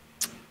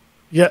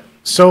yeah.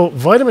 So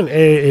vitamin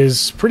A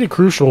is pretty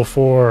crucial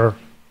for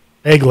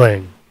egg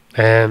laying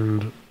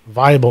and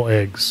viable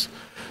eggs.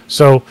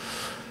 So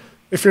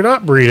if you're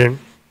not breeding,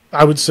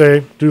 I would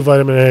say do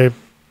vitamin A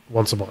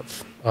once a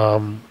month.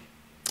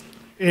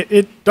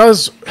 It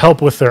does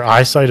help with their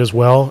eyesight as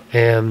well,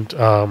 and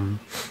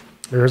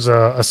there's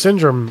a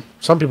syndrome.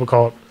 Some people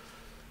call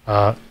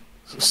it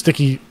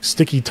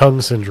sticky tongue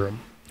syndrome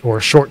or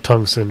short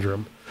tongue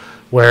syndrome,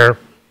 where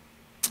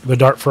the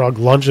dart frog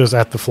lunges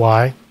at the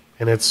fly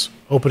and it's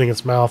opening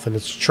its mouth and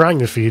it's trying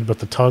to feed, but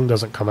the tongue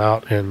doesn't come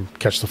out and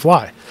catch the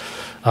fly.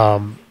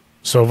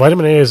 So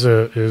vitamin A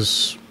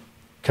is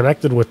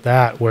connected with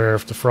that, where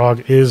if the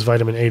frog is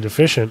vitamin A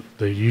deficient,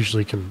 they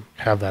usually can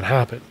have that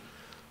happen.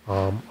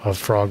 A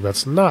frog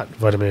that's not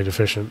vitamin A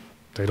deficient,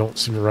 they don't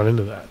seem to run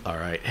into that. All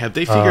right. Have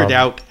they figured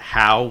out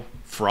how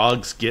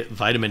frogs get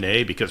vitamin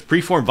A? Because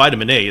preformed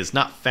vitamin A is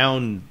not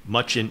found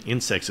much in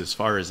insects as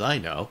far as I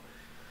know.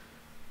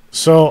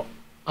 So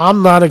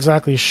I'm not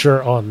exactly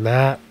sure on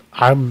that.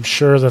 I'm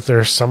sure that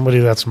there's somebody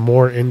that's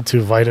more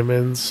into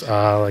vitamins,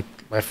 like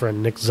my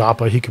friend Nick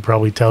Zappa. He could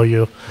probably tell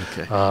you.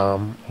 Okay.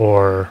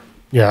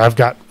 I've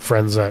got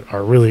friends that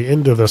are really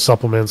into the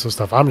supplements and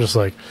stuff. I'm just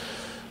like,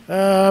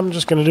 I'm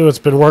just going to do what's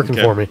been working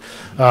for me.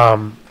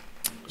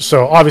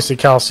 So obviously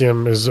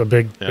calcium is a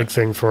big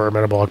thing for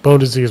metabolic bone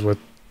disease with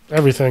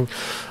everything.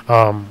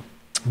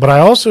 But I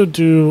also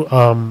do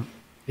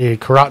a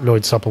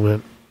carotenoid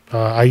supplement.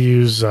 I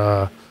use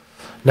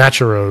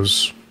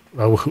Naturose,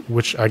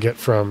 which I get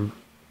from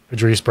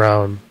Idris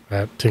Brown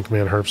at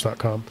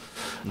tinkmanherbst.com.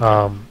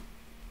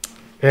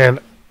 And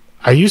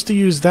I used to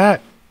use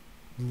that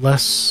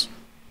less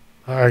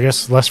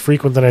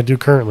frequent than I do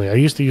currently. I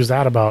used to use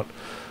that about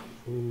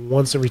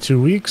once every 2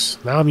 weeks.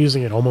 Now I'm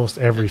using it almost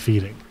every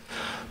feeding.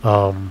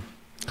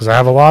 Because I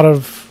have a lot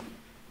of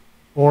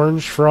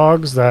orange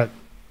frogs that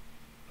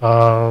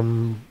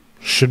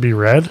should be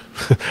red.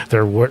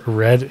 They're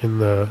red in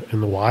the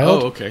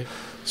wild. Oh, okay.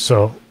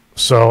 So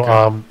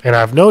and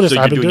I've noticed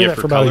I've been doing that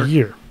for about a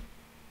year.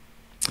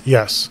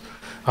 Yes.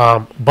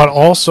 But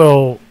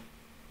also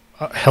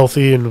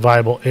healthy and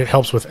viable. It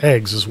helps with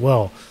eggs as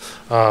well.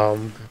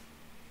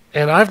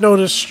 And I've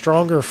noticed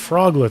stronger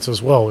froglets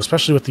as well,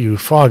 especially with the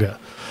Euphaga.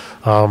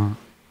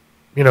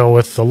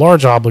 With the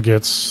large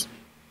obligates,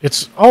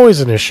 it's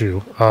always an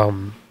issue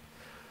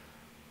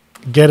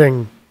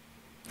getting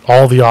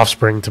all the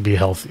offspring to be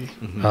healthy.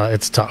 Mm-hmm.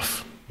 It's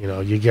tough.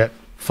 You get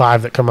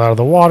 5 that come out of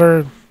the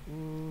water.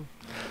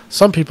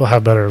 Some people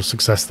have better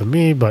success than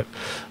me, but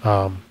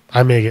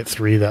I may get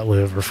 3 that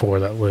live or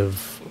 4 that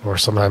live, or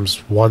sometimes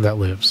 1 that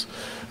lives.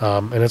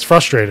 And it's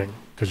frustrating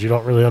because you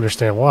don't really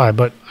understand why.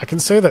 But I can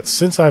say that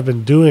since I've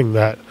been doing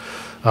that,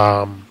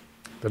 the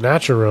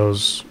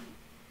Naturose,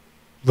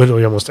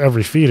 literally almost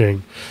every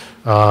feeding,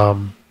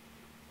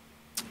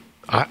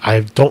 I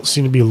don't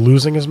seem to be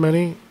losing as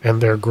many,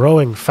 and they're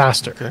growing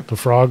faster. Okay. The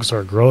frogs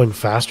are growing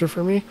faster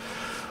for me.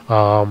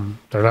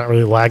 They're not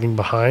really lagging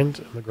behind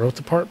in the growth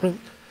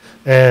department.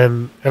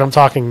 And I'm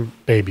talking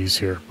babies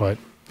here, but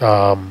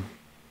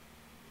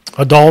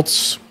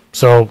adults.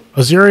 So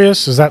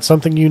Azirius, is that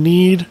something you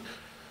need?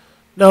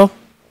 No,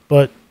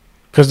 but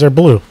because they're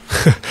blue.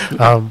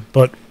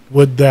 But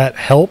would that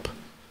help?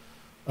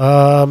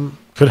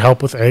 Could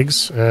help with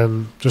eggs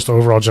and just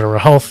overall general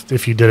health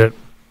if you did it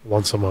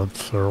once a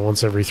month or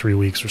once every 3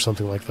 weeks or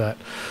something like that.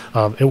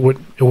 It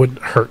wouldn't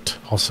hurt,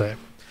 I'll say.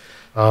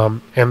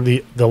 And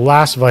the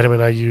last vitamin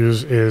I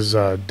use is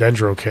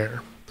Dendrocare,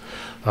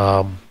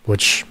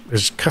 which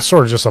is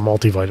sort of just a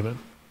multivitamin,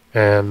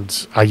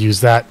 and I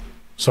use that.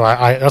 So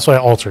I that's why I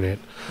alternate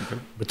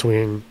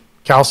between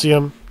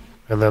calcium,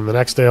 and then the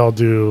next day I'll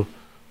do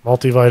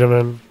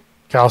multivitamin,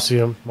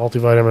 calcium,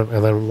 multivitamin,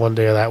 and then one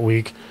day of that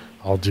week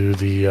I'll do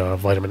the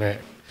vitamin A.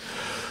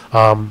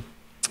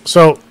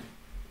 So,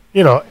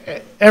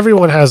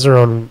 everyone has their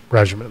own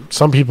regimen.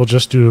 Some people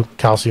just do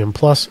calcium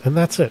plus, and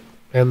that's it.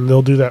 And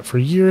they'll do that for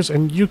years,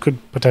 and you could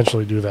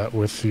potentially do that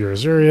with your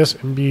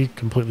Azirius and be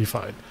completely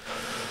fine.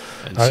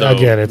 And so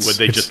would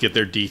they just get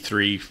their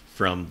D3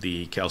 from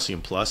the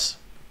calcium plus?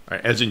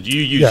 Right, as in, do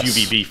you use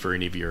UVB for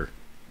any of your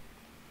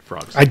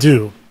frogs? I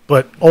do,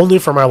 but only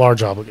for my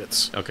large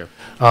obligates. Okay.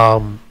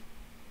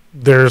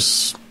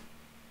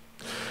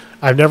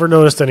 I've never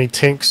noticed any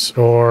tinks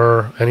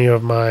or any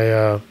of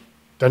my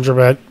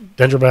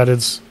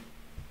dendrobatids.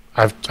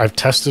 I've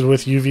tested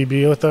with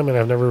UVB with them, and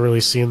I've never really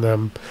seen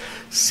them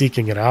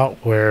seeking it out.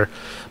 Where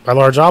my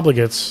large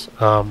obligates,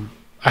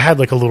 I had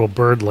like a little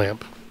bird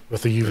lamp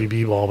with a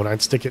UVB bulb, and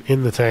I'd stick it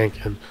in the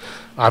tank, and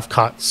I've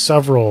caught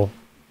several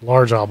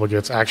large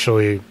obligates.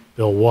 Actually,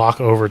 they'll walk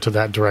over to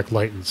that direct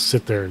light and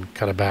sit there and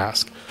kind of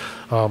bask.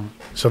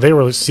 So they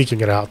were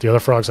seeking it out. The other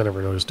frogs I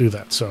never noticed do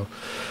that. So,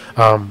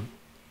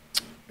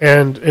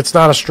 and it's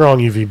not a strong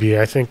UVB,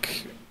 I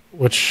think,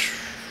 which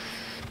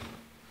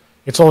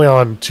it's only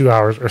on 2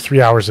 hours or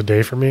 3 hours a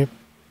day for me,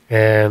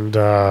 and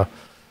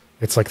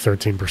it's like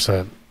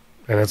 13%,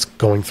 and it's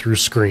going through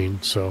screen.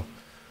 So,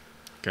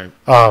 okay.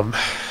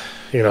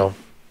 You know,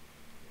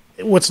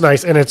 what's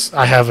nice, and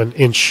I have an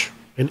inch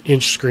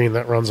screen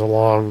that runs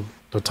along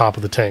the top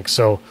of the tank.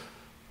 So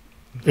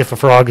if a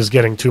frog is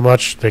getting too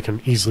much, they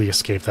can easily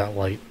escape that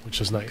light, which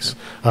is nice.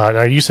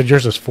 Now you said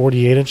yours is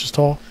 48 inches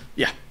tall?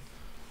 Yeah.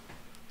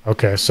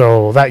 Okay,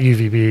 so that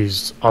UVB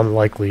is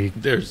unlikely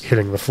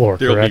hitting the floor,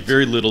 There'll correct? be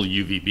very little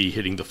UVB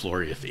hitting the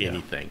floor, if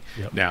anything.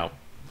 Yep. Now,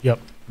 yep.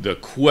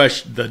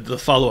 the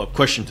follow-up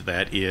question to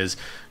that is,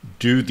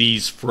 do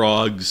these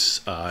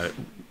frogs,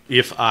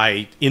 if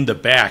in the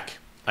back,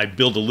 I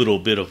build a little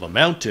bit of a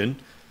mountain,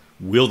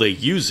 will they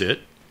use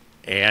it?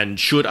 And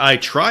should I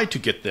try to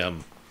get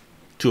them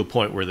to a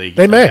point where they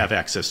may have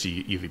access to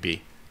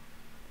UVB?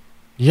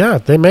 Yeah,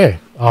 they may.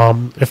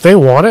 If they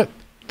want it,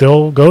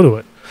 they'll go to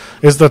it.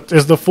 Is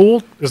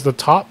the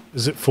top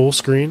full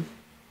screen?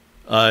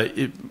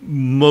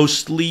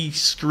 Mostly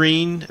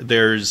screen.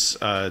 There's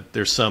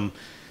some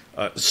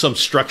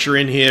structure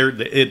in here.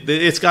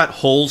 It's got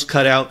holes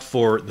cut out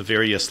for the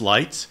various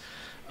lights.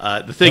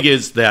 The thing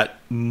is that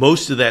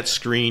most of that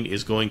screen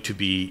is going to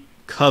be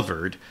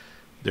covered.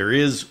 There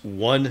is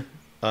one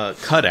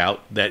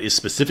cutout that is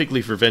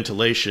specifically for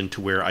ventilation,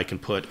 to where I can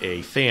put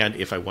a fan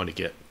if I want to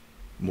get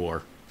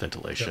more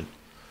ventilation.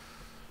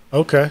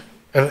 Okay.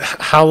 And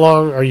how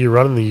long are you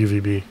running the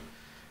UVB?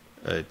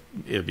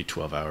 It'll be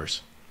 12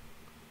 hours.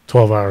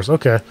 12 hours.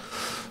 Okay.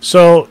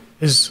 So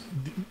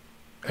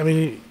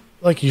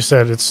like you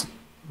said, it's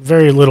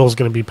very little is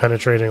going to be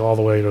penetrating all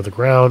the way to the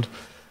ground.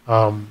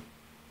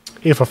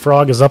 If a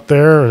frog is up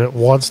there and it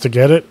wants to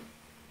get it,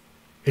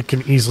 it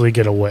can easily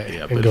get away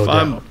and go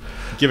down. I'm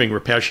giving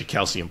Repashy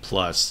Calcium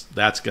Plus,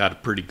 that's got a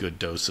pretty good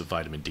dose of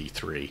vitamin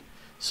D3.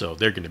 So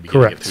they're going to be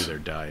getting it through their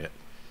diet.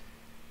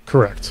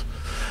 Correct.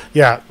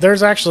 Yeah,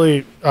 there's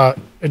actually,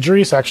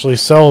 Idris actually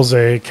sells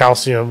a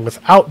calcium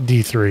without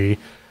D3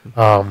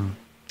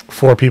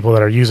 for people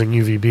that are using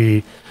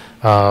UVB.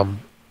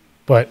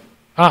 But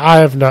I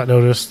have not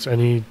noticed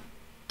any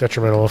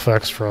detrimental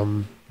effects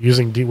from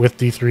using with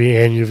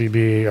D3 and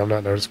UVB. I'm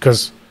not noticed,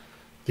 because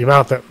the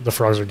amount that the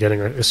frogs are getting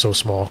is so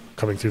small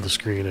coming through the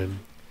screen, and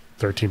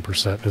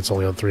 13%. It's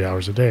only on 3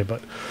 hours a day.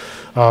 But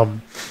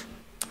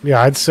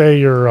yeah, I'd say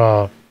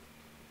you're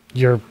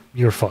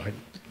fine.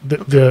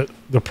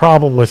 The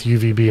problem with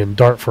UVB and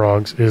dart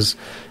frogs is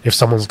if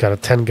someone's got a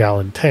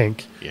 10-gallon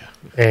tank,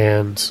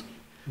 and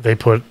they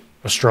put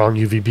a strong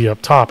UVB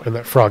up top, and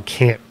that frog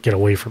can't get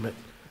away from it,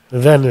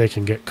 then they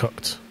can get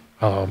cooked.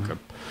 Okay.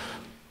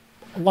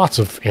 Lots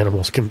of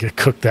animals can get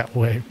cooked that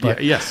way.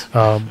 But, yes.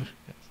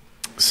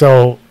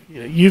 So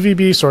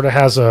UVB sort of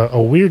has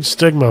a weird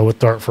stigma with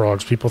dart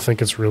frogs. People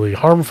think it's really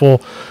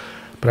harmful,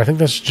 but I think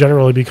that's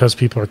generally because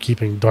people are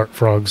keeping dart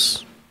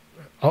frogs.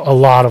 A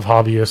lot of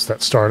hobbyists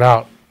that start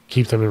out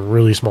keep them in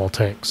really small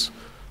tanks,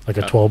 like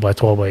a 12 by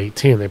 12 by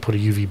 18. They put a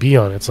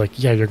UVB on it. It's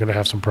like, yeah, you're going to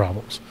have some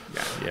problems.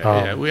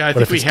 I think we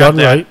have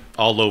that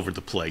all over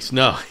the place.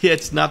 No,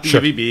 it's not the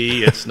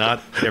UVB. It's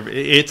not.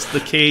 It's the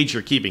cage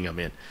you're keeping them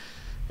in.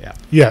 Yeah.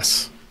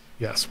 Yes,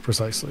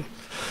 precisely.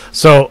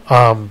 So,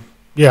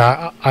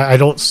 yeah, I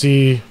don't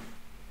see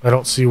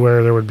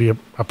where there would be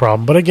a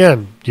problem. But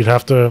again, you'd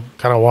have to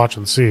kind of watch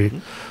and see.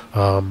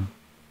 Mm-hmm.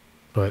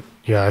 But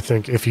yeah, I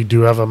think if you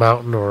do have a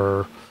mountain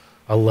or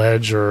a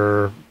ledge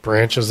or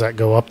branches that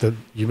go up, that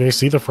you may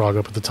see the frog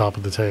up at the top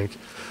of the tank,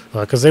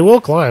 because they will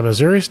climb.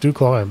 Azuris do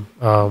climb.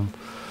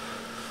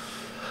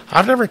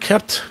 I've never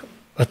kept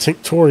a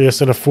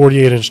Tinctorius in a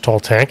 48-inch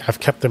tall tank. I've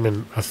kept them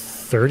in a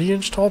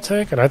 30-inch tall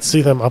tank, and I'd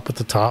see them up at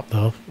the top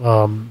though.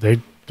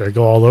 They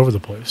go all over the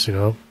place.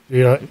 Okay.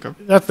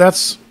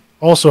 That's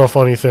also a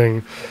funny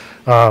thing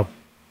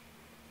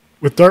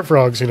with dart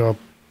frogs.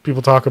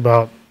 People talk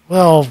about,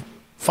 well,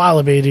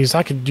 Phyllobates,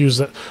 I could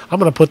use it. I'm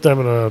going to put them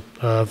in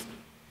a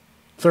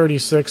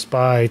 36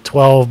 by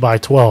 12 by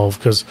 12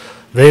 because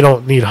they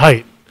don't need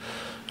height.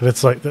 And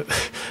it's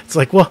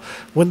like, well,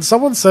 when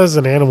someone says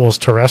an animal is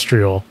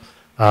terrestrial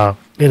in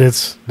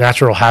its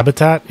natural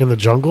habitat in the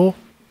jungle,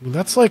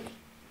 that's like,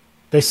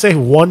 they say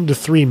 1 to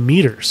 3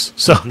 meters.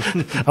 So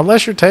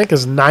unless your tank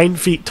is 9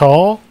 feet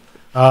tall,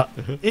 they're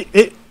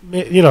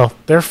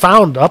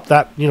found up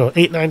that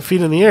 8-9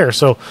 feet in the air.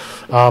 So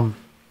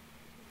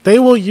they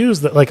will use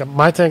that. Like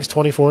my tank's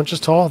 24 inches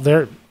tall.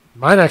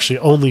 Mine actually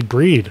only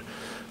breed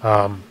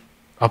up.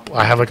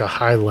 I have like a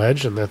high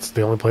ledge, and that's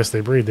the only place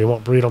they breed. They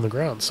won't breed on the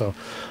ground. So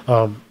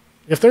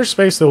if there's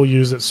space, they will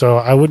use it. So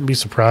I wouldn't be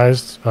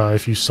surprised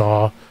if you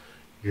saw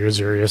your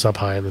Azurius up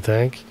high in the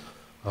tank.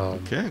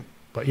 Okay.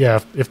 But yeah,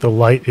 if the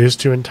light is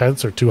too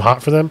intense or too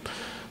hot for them,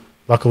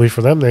 luckily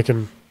for them, they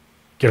can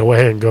get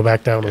away and go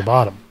back down to the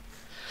bottom.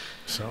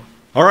 So,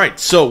 all right.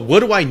 So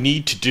what do I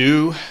need to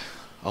do?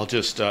 I'll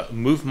just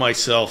move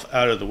myself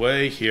out of the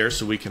way here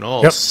so we can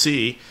all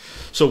see.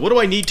 So what do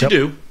I need to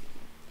do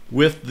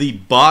with the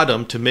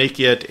bottom to make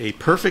it a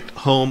perfect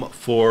home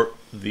for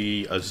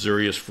the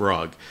Azurius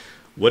frog?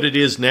 What it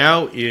is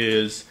now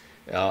is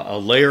a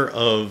layer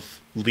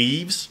of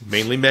leaves,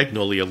 mainly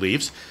magnolia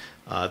leaves,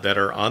 that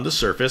are on the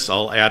surface.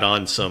 I'll add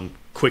on some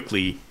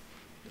quick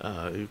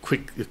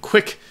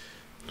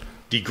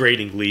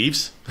degrading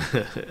leaves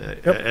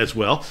as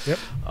well.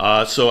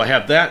 So I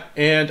have that,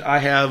 and I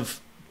have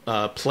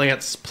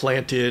plants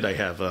planted. I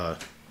have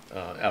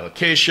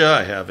alocasia.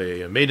 I have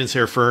a maiden's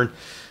hair fern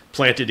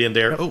planted in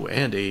there. Oh,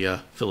 and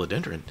a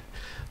philodendron.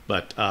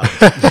 But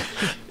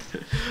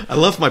I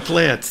love my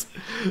plants.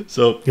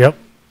 So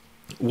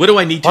what do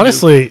I need to do?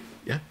 Honestly,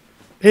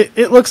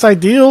 it looks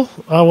ideal.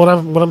 What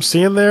I'm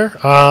seeing there.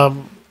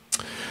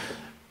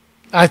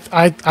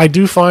 I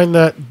do find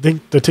that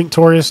the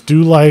Tinctorius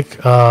do like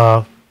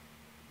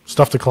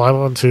stuff to climb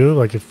on too.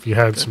 Like if you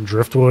had some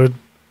driftwood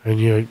and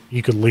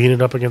you could lean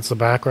it up against the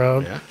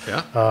background.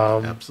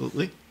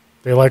 Absolutely.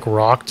 They like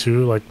rock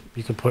too. Like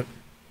you can put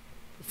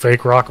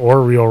fake rock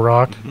or real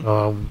rock.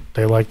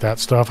 They like that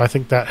stuff. I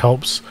think that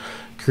helps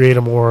create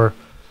a more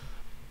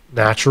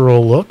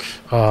natural look.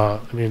 I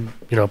mean,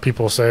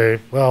 people say,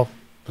 well,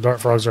 the dart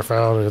frogs are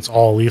found and it's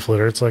all leaf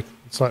litter. It's like,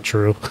 it's not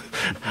true.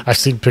 I've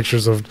seen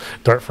pictures of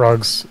dart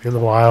frogs in the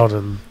wild,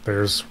 and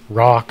there's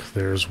rock,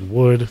 there's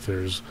wood,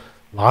 there's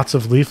lots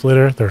of leaf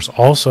litter. There's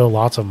also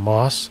lots of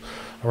moss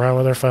around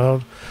where they're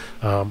found.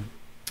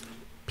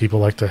 People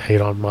like to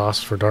hate on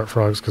moss for dart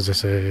frogs because they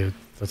say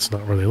that's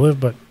not where they live,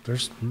 but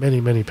there's many,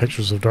 many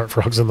pictures of dart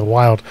frogs in the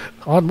wild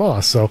on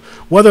moss. So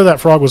whether that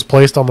frog was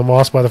placed on the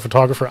moss by the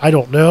photographer, I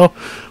don't know,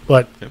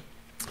 but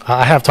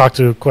I have talked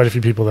to quite a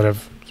few people that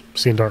have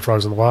seen dart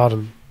frogs in the wild,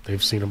 and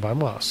they've seen them by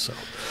moss. So,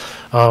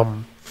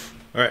 all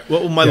right.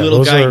 What will my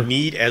little guy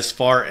need as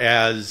far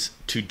as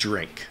to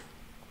drink?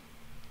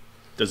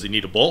 Does he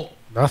need a bowl?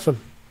 Nothing.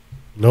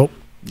 Nope.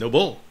 No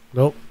bowl.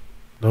 Nope.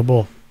 No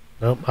bowl.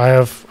 Nope. I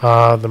have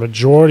the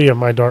majority of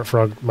my dart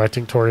frog, my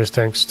Tinctorius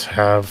tanks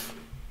have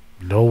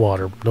no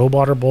water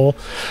bowl.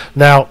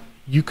 Now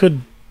you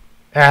could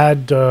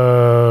add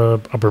a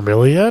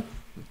bromeliad.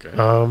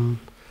 Okay.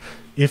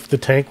 If the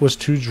tank was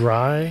too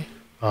dry,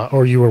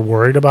 or you were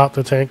worried about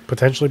the tank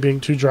potentially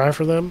being too dry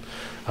for them,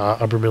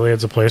 a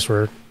bromeliad's a place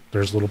where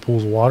there's little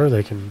pools of water.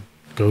 They can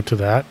go to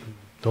that.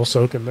 They'll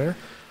soak in there.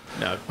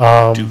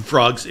 Now, do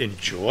frogs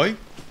enjoy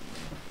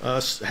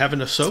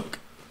having a soak?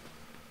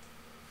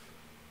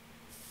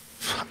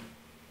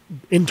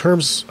 In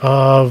terms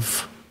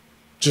of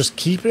just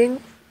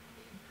keeping,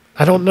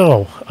 I don't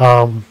know.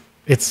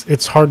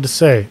 It's hard to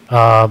say.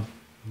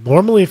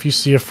 Normally, if you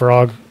see a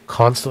frog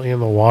constantly in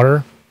the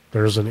water,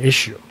 there's an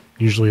issue.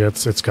 Usually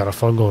it's got a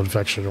fungal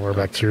infection or a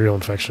bacterial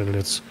infection, and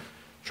it's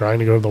trying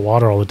to go to the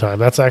water all the time.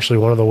 That's actually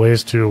one of the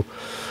ways to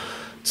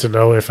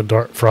know if a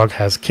dart frog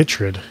has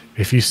chytrid.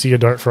 If you see a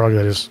dart frog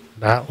that is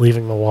not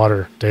leaving the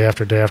water day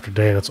after day after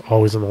day and it's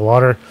always in the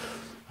water,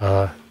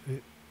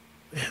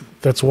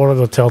 that's one of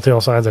the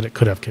telltale signs that it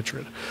could have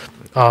chytrid.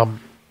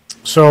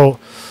 So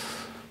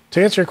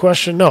to answer your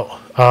question, no.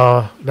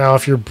 Now,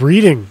 if you're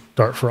breeding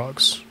dart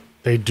frogs,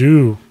 they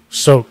do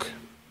soak.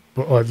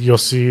 You'll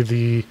see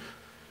the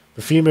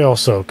female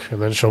soak, and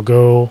then she'll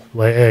go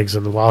lay eggs,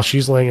 and while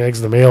she's laying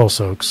eggs, the male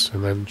soaks,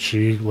 and then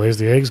she lays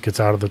the eggs, gets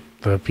out of the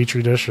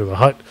petri dish or the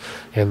hut,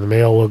 and the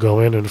male will go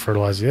in and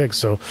fertilize the eggs.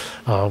 So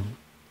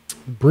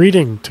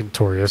breeding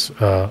Tinctorius,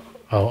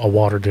 a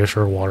water dish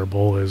or a water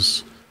bowl,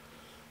 is,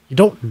 you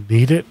don't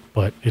need it,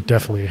 but it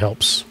definitely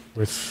helps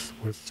with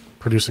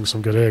producing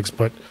some good eggs.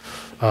 But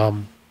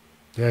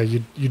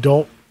you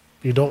don't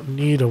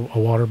need a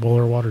water bowl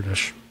or a water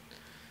dish.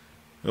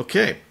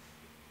 Okay.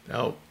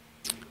 Now,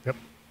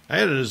 I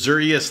had an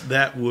Azurius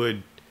that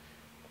would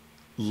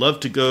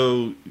love to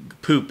go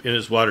poop in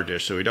his water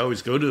dish. So he'd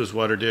always go to his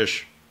water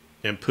dish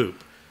and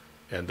poop.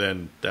 And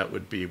then that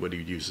would be what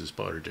he'd use his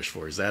water dish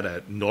for. Is that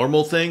a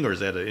normal thing, or is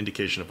that an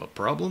indication of a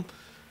problem?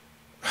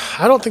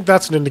 I don't think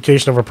that's an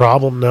indication of a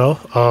problem,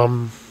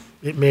 no.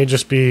 It may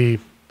just be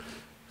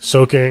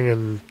soaking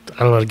and,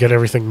 I don't know, to get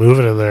everything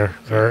moving in there.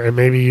 Or it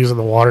may be using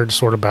the water to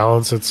sort of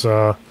balance its,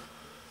 I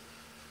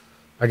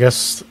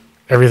guess,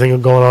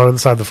 everything going on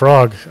inside the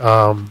frog.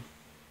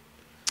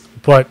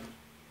 But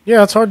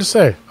yeah, it's hard to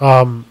say.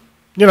 Now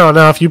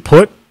if you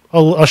put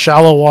a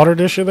shallow water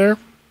dish in there,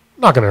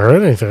 not going to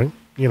hurt anything.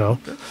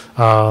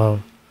 Now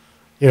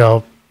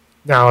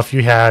if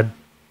you had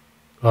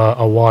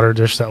a water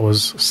dish that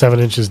was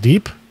 7 inches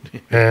deep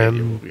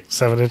and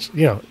 7 inch,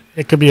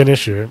 it could be an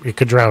issue. It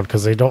could drown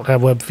because they don't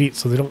have webbed feet,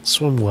 so they don't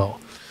swim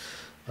well.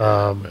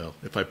 Well,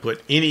 if I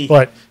put any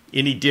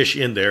dish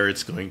in there,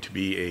 it's going to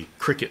be a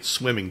cricket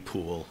swimming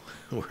pool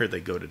where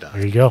they go to die.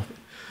 There you go.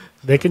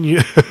 They can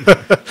use,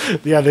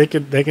 they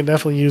can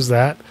definitely use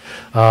that,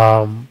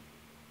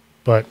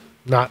 but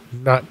not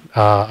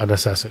a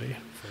necessity.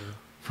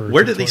 For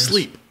where do they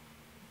sleep?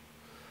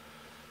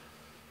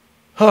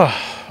 I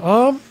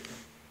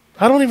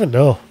I don't even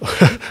know.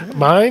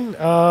 Mine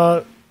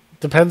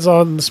depends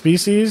on the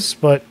species,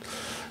 but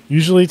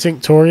usually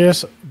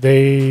tinctorius,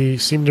 they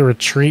seem to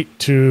retreat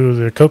to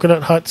the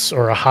coconut huts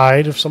or a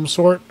hide of some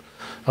sort.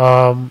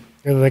 And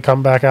then they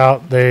come back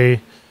out.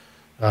 They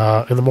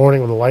in the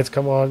morning when the lights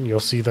come on, you'll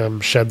see them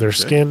shed their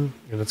skin,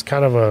 and it's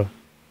kind of a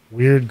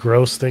weird,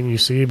 gross thing you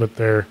see, but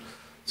their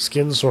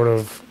skin sort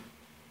of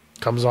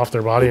comes off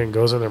their body and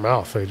goes in their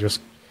mouth. They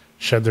just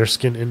shed their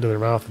skin into their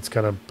mouth. It's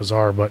kind of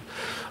bizarre, but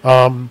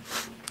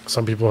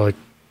some people like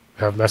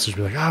have messaged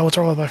me like, what's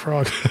wrong with my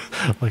frog?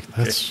 Like,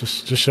 that's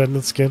just shedding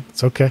its skin.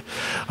 It's okay.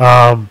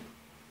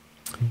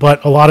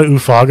 But a lot of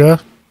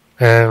Ufaga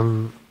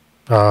and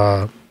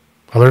other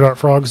dart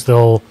frogs,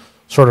 they'll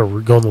sort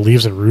of go in the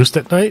leaves and roost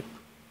at night.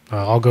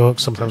 I'll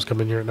sometimes come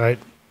in here at night,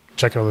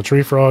 check on the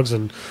tree frogs,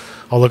 and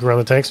I'll look around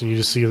the tanks, and you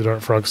just see the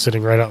dart frog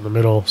sitting right out in the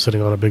middle,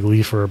 sitting on a big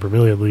leaf or a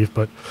bromeliad leaf.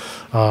 But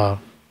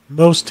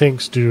most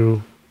tinks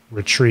do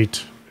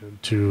retreat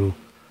to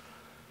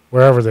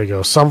wherever they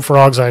go. Some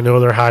frogs, I know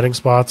their hiding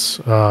spots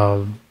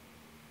for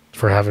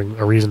having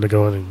a reason to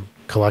go in and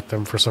collect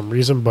them for some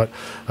reason. But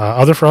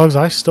other frogs,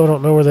 I still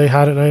don't know where they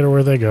hide at night or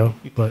where they go.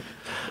 But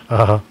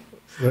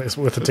it's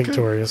with the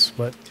tinctorius.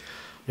 But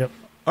yep.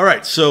 All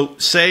right. So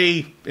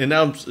say, and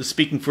now I'm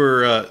speaking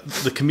for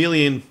the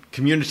chameleon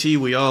community.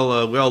 We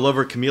all love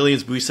our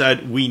chameleons. But we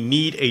said we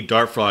need a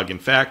dart frog. In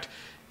fact,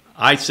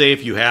 I say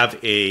if you have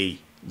a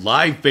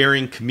live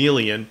bearing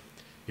chameleon,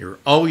 you're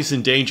always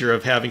in danger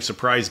of having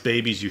surprise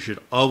babies. You should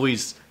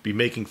always be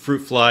making fruit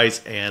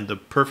flies, and the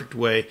perfect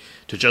way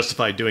to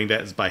justify doing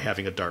that is by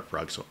having a dart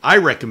frog. So I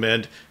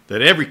recommend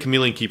that every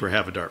chameleon keeper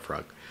have a dart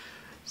frog.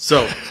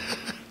 So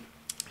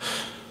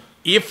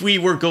if we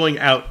were going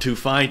out to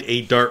find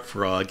a dart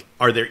frog,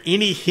 are there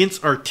any hints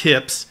or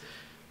tips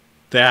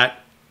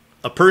that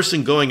a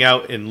person going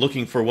out and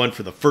looking for one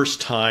for the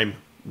first time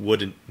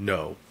wouldn't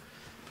know?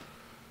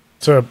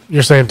 So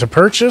you're saying to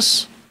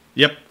purchase?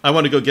 Yep, I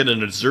want to go get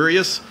an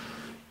Azurius.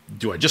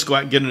 Do I just go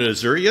out and get an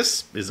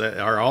Azurius?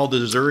 Are all the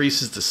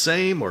Azuriuses the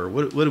same, or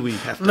what do we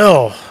have to...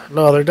 No,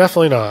 they're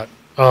definitely not.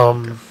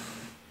 Okay.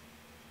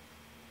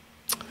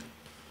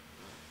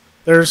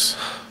 There's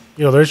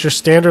your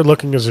standard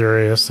looking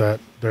Azurius that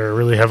they're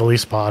really heavily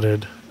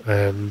spotted,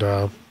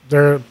 and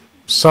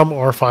some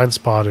are fine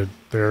spotted.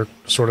 They're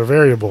sort of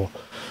variable.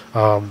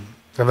 And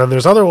then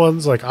there's other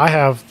ones, like I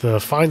have the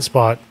fine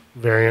spot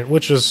variant,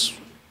 which is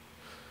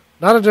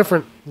not a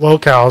different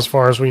locale as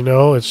far as we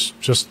know. It's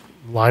just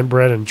line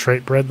bred and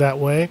trait bred that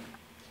way.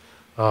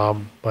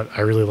 But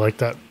I really like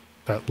that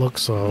look,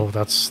 so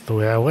that's the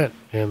way I went.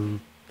 And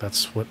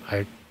that's what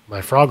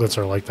my froglets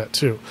are like that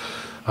too.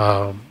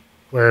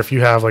 Where if you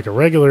have like a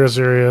regular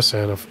Azurius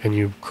and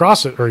you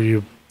cross it or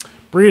you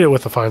breed it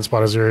with a fine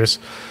spot Azurius,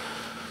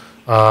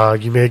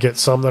 you may get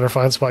some that are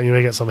fine spot, you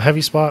may get some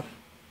heavy spot.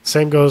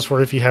 Same goes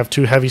for if you have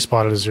two heavy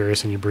spotted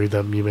Azurius and you breed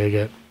them, you may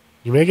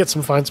get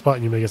some fine spot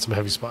and you may get some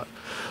heavy spot.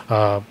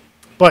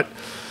 But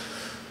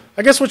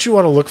I guess what you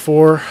want to look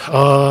for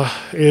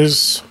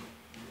is,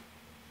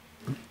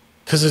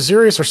 because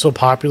Azurius are so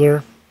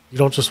popular, you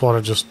don't just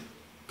want to just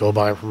go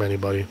buy them from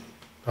anybody,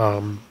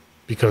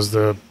 because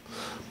the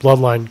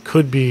bloodline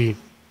could be,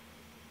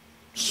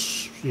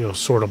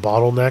 sort of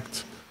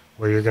bottlenecked,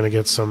 where you're going to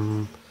get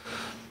some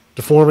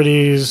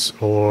deformities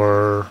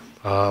or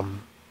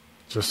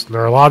just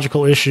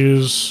neurological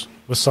issues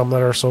with some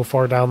that are so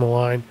far down the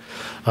line,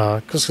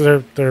 because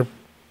they're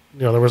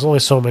there was only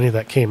so many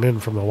that came in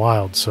from the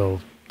wild, so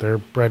they're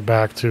bred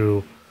back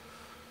to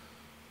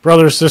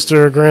brother,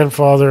 sister,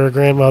 grandfather,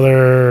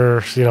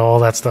 grandmother, all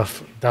that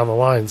stuff down the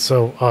line.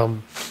 So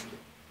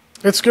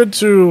it's good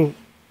to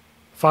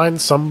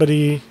find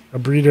somebody, a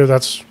breeder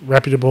that's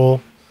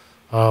reputable,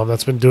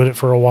 that's been doing it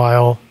for a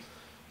while,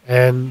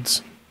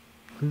 and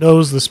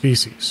knows the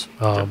species.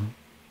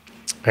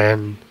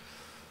 And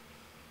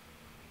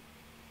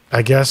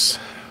I guess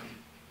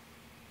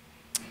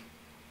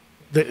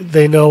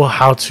they know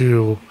how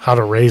to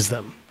raise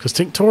them. Because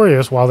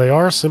tinctorius, while they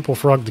are a simple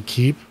frog to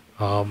keep,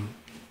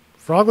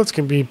 froglets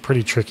can be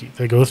pretty tricky.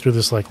 They go through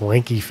this like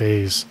lanky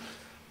phase,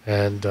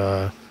 and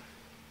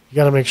you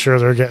got to make sure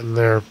they're getting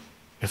their.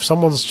 If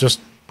someone's just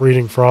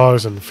breeding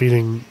frogs and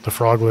feeding the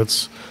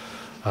froglets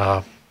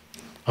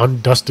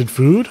undusted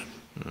food,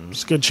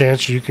 there's a good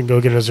chance you can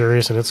go get an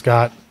Azurius and it's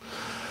got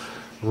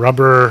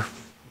rubber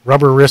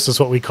wrist is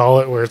what we call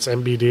it, where it's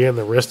MBD and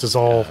the wrist is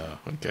all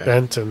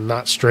bent and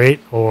not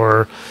straight,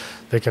 or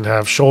they can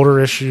have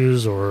shoulder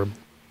issues or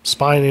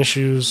spine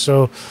issues.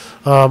 So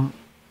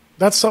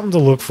that's something to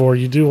look for.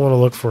 You do want to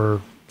look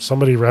for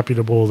somebody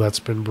reputable that's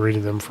been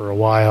breeding them for a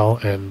while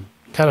and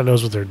kind of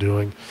knows what they're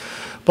doing.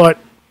 But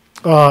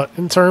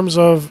in terms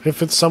of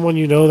if it's someone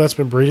that's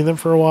been breeding them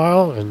for a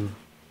while and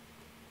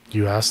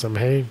you ask them,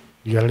 hey,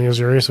 you got any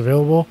Azurius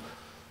available?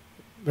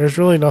 There's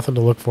really nothing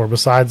to look for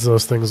besides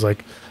those things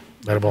like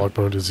metabolic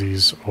bone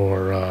disease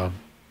or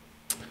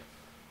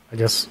I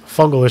guess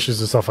fungal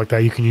issues and stuff like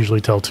that. You can usually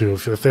tell too.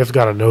 If they've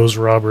got a nose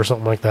rub or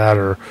something like that,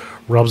 or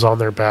rubs on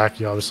their back,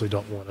 you obviously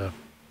don't want to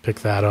pick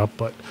that up.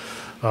 But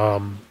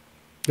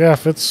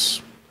if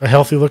it's a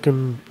healthy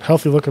looking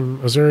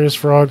Azurius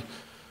frog,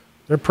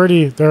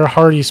 they're a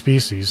hardy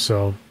species,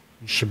 so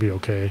you should be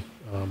okay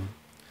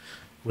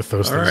with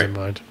those things in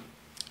mind.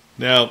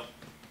 Now,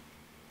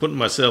 putting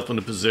myself in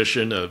a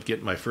position of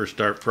getting my first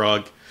dart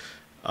frog,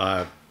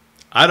 I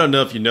don't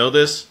know if you know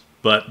this,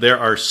 but there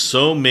are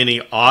so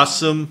many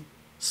awesome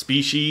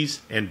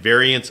species and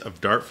variants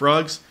of dart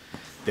frogs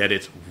that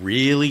it's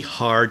really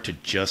hard to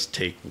just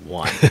take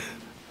one.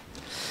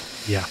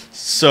 Yeah.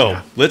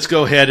 So let's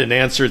go ahead and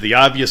answer the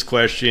obvious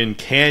question.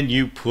 Can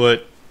you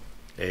put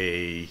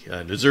an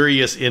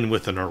Azurius in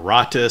with an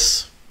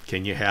Aratus?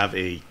 Can you have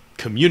a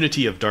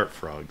community of dart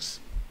frogs?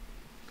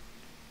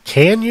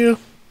 Can you?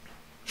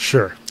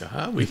 Sure.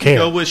 We can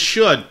go with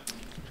should.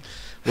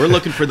 We're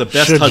looking for the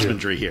best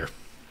husbandry here.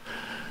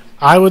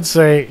 I would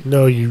say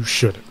no, you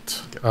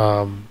shouldn't.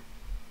 Okay.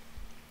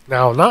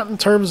 Now, not in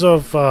terms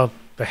of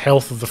the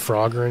health of the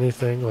frog or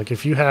anything. Like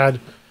if you had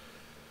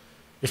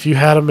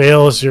a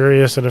male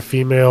Azurius and a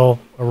female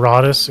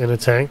Aratus in a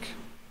tank,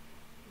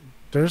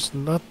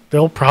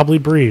 they'll probably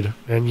breed,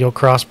 and you'll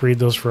crossbreed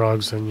those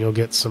frogs, and you'll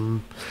get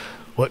some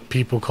what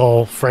people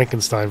call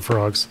Frankenstein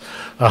frogs,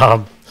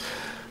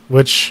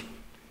 which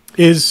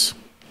is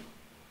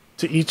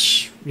to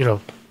each,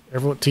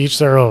 everyone to each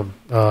their own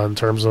in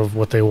terms of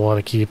what they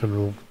want to keep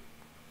and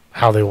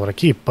how they want to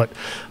keep. But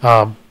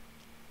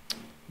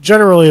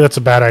generally, that's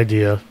a bad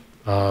idea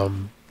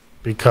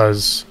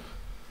because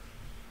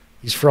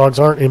these frogs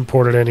aren't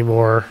imported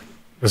anymore.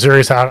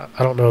 Azurius, I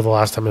don't know the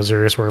last time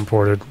Azurius were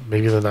imported.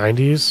 Maybe the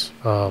 90s.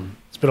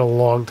 It's been a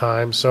long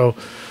time. So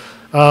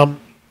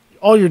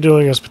all you're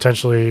doing is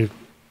potentially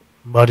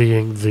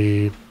muddying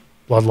the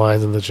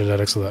bloodlines and the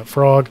genetics of that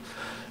frog.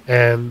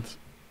 And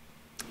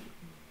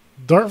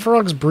dart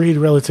frogs breed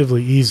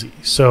relatively easy.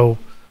 So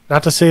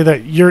not to say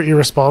that you're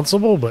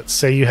irresponsible, but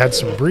say you had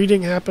some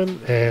breeding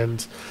happen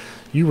and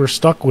you were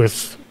stuck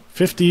with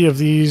 50 of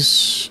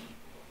these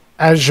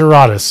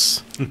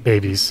Azuratus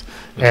babies.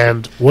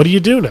 And what do you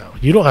do now?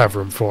 You don't have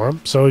room for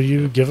them. So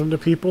you give them to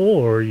people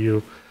or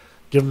you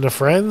give them to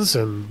friends.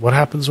 And what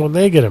happens when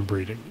they get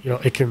inbreeding?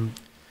 It can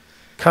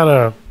kind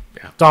of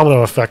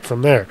domino effect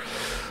from there.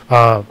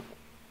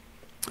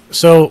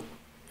 So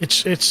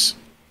it's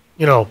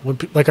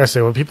like I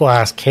say, when people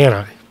ask,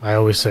 can I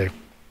always say,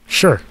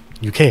 sure,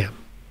 you can.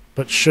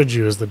 But should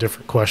you is the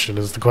different question,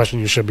 is the question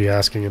you should be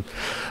asking. And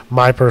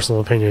my personal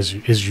opinion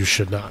is you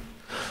should not.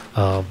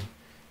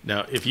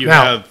 Now, if you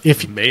have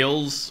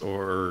males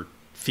or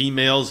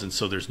females and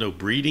so there's no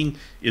breeding,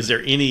 is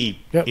there any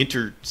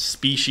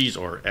interspecies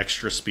or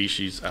extra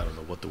species? I don't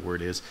know what the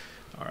word is.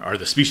 Are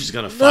the species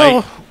going to fight?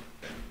 No,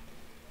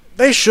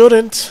 they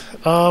shouldn't.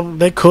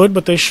 They could,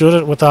 but they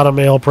shouldn't without a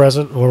male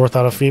present or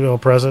without a female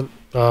present.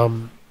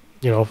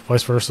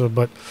 Vice versa.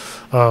 But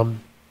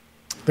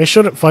they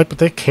shouldn't fight, but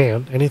they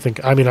can. Anything.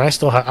 I mean, I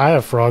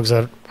have frogs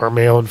that are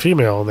male and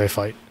female, and they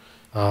fight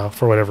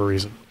for whatever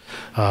reason.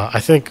 I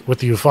think with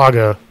the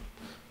Euphaga,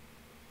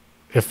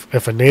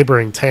 if a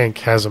neighboring tank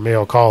has a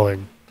male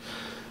calling,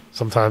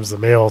 sometimes the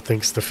male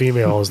thinks the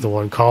female is the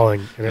one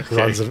calling, and it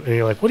runs, and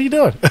you're like, "What are you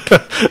doing?"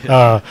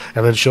 And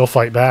then she'll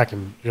fight back,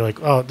 and you're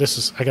like, "Oh,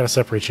 I got to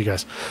separate you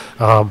guys."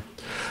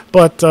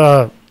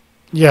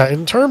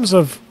 In terms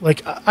of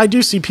I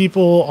do see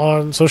people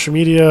on social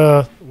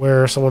media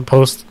where someone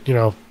posts,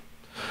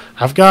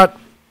 I've got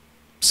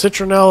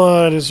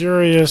Citronella and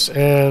Azurius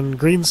and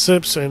Green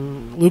Sips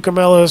and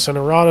Leucomelis and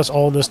Aratus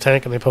all in this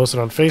tank, and they post it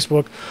on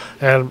Facebook,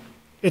 and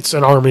it's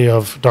an army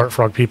of dart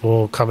frog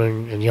people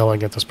coming and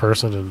yelling at this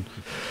person. And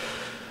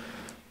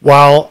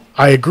while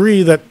I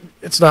agree that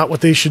it's not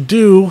what they should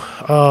do,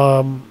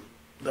 I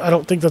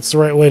don't think that's the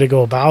right way to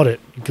go about it.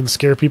 You can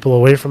scare people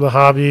away from the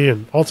hobby,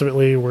 and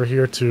ultimately we're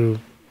here to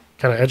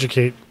kind of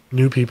educate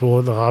new people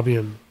in the hobby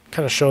and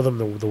kind of show them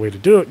the way to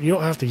do it. You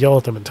don't have to yell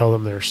at them and tell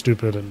them they're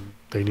stupid and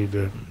they need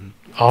to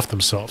off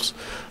themselves.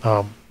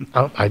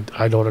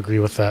 I don't agree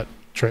with that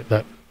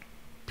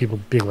people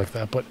being like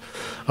that. But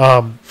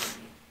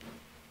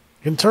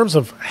in terms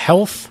of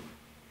health,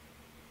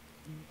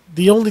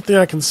 the only thing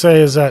I can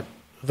say is that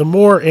the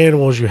more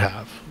animals you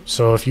have,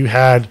 so if you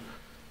had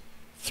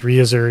 3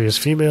 Azurius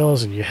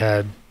females and you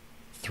had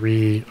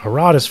 3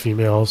 Aratus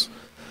females,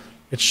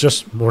 it's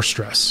just more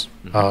stress.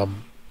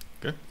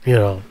 Okay.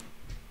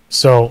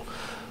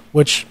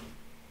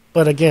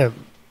 But again,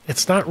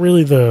 it's not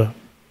really the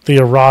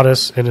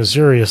Aratus and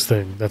Azurius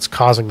thing that's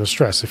causing the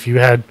stress. If you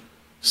had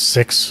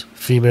 6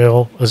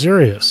 female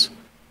Azurius,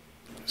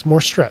 it's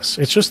more stress.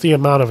 It's just the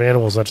amount of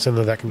animals that's in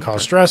there that can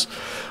cause stress.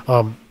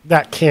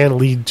 That can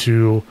lead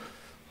to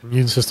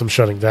immune system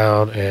shutting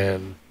down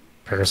and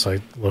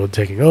parasite load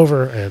taking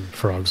over, and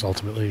frogs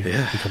ultimately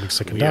becoming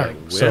sick and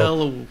dying.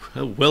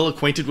 Well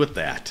acquainted with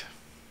that.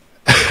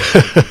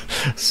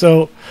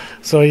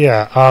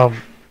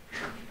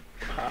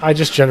 I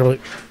just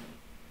generally.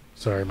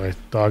 Sorry, my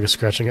dog is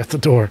scratching at the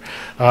door.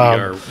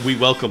 We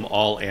welcome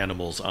all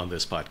animals on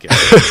this podcast.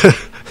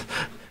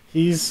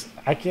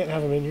 I can't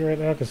have him in here right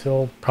now because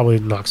he'll probably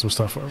knock some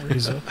stuff over.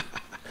 He's a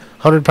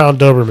 100-pound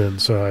Doberman,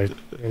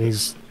 and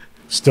he's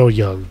still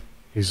young.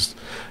 He's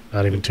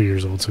not even 2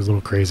 years old, so he's a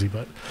little crazy.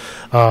 But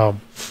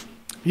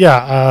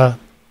yeah,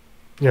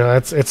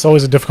 it's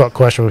always a difficult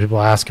question when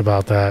people ask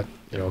about that.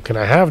 Can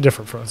I have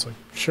different fronts? Like,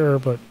 sure,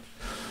 but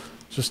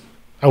just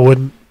I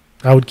wouldn't.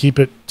 I would keep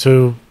it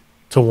to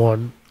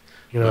one.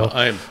 Well,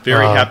 I am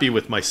very happy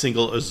with my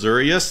single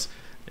Azurius.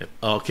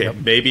 Okay, yep.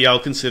 Maybe I'll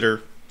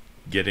consider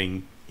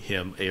getting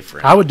him a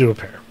friend. I would do a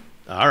pair.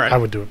 All right. I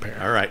would do a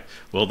pair. All right.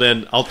 Well,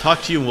 then I'll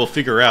talk to you and we'll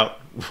figure out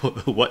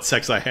what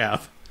sex I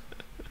have.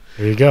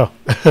 There you go.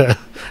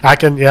 I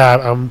can.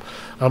 Yeah,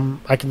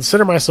 I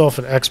consider myself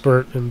an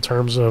expert in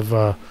terms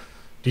of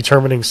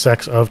determining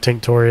sex of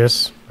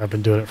Tinctorius. I've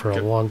been doing it for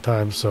a long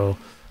time, so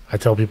I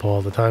tell people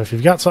all the time, if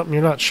you've got something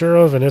you're not sure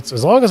of, and it's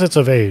as long as it's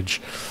of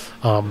age,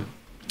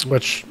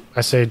 which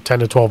I say 10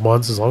 to 12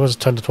 months, as long as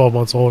it's 10 to 12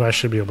 months old, I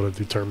should be able to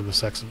determine the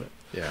sex of it.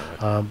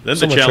 Yeah. Then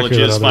the challenge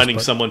is finding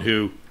someone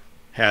who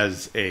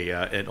has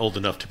an old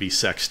enough to be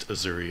sexed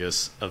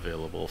Azurius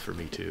available for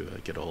me to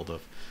get a hold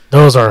of.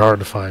 Those are hard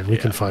to find. We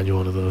can find you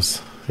one of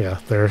those. Yeah,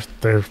 they're.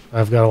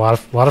 I've got a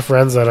lot of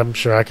friends that I'm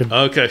sure I could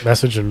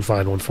message and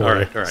find one for you. All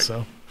right.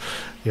 So,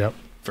 yep.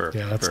 That's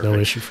perfect. No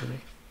issue for me.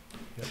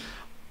 Yep.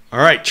 All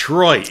right,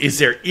 Troy. Is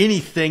there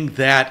anything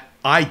that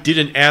I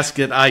didn't ask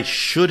that I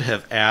should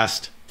have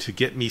asked to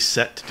get me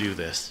set to do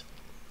this?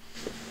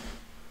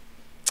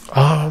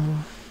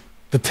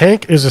 The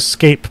tank is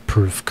escape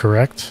proof,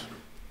 correct?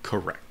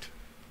 Correct.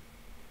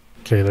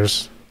 Okay,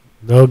 there's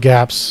no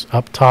gaps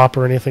up top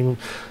or anything.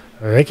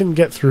 They can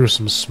get through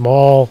some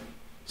small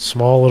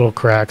little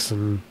cracks,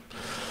 and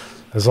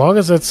as long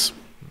as it's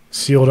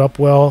sealed up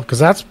well, because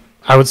that's,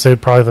 I would say,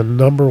 probably the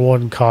number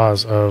one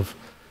cause of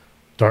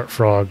dart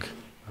frog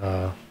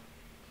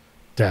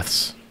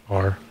deaths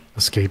are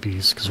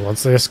escapees. Because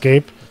once they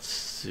escape,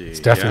 it's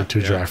definitely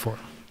too dry for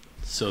them.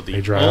 So the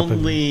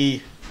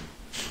only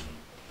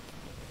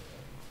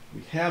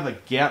we have a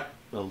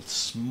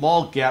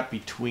small gap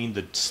between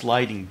the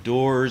sliding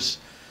doors,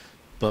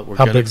 but we're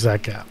how big's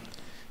that gap?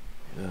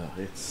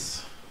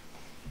 It's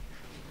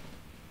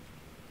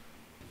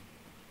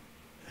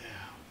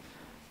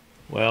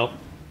well,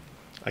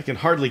 I can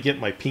hardly get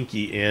my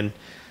pinky in.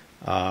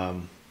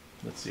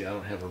 Let's see, I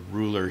don't have a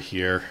ruler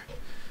here,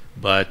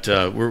 but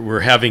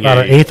we're having about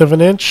an eighth of an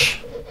inch.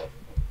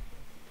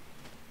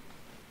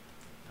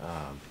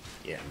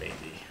 Yeah, maybe.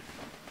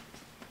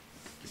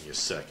 Give me a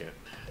second.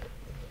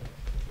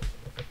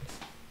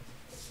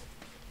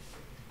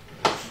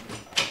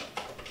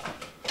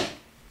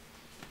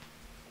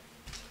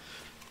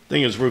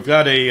 Thing is, we've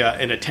got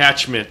an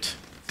attachment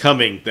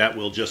coming that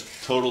will just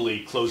totally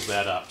close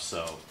that up,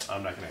 so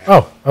I'm not going to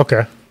have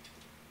okay.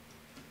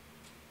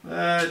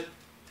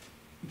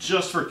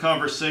 Just for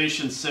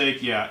conversation's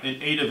sake, an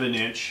eighth of an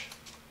inch.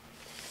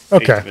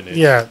 Okay,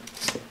 yeah.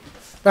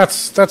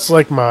 That's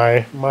like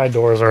my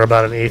doors are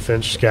about an eighth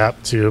inch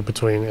gap too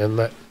between, and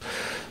that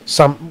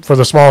some for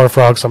the smaller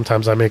frogs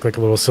sometimes I make like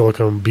a little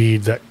silicone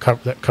bead that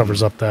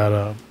covers up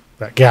that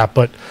gap,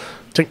 but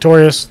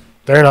Tinctorius,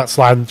 they're not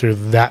sliding through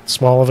that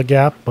small of a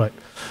gap, but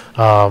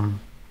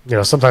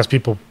sometimes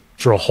people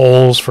drill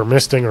holes for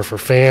misting or for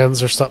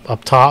fans or something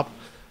up top,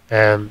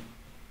 and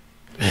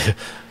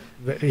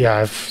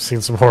I've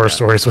seen some horror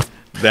stories with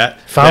that.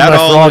 Found my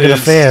frog in a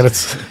fan.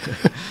 It's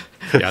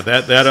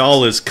that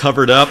all is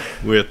covered up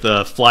with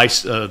the fly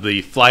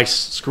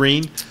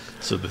screen,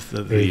 so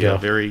the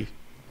very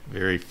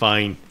very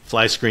fine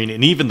fly screen,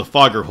 and even the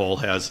fogger hole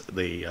has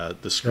the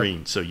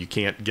screen, so you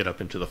can't get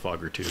up into the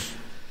fogger tube.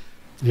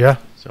 Yeah.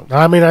 So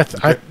I mean,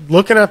 I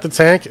looking at the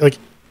tank, like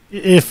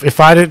if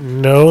I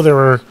didn't know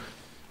there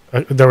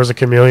was a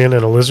chameleon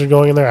and a lizard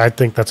going in there, I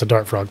think that's a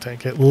dart frog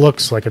tank. It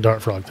looks like a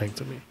dart frog tank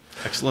to me.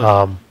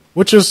 Excellent.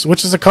 Which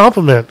is a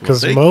compliment,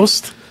 because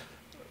most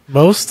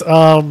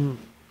I'll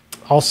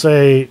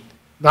say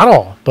not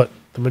all, but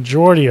the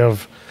majority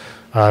of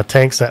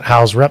tanks that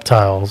house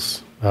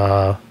reptiles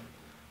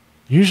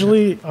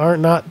usually are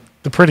not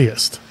the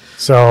prettiest.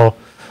 So.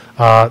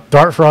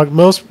 Dart frog,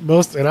 most,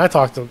 and I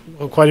talked to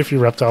quite a few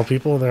reptile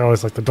people, and they're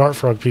always like, the dart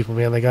frog people,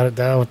 man, they got it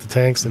down with the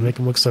tanks. They make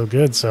them look so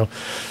good. So,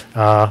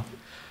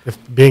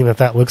 being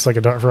that looks like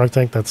a dart frog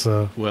tank, that's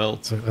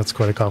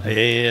quite a compliment.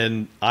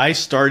 And I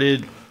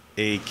started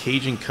a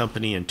caging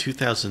company in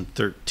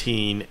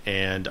 2013,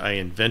 and I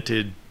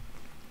invented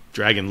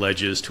dragon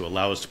ledges to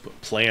allow us to put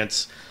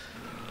plants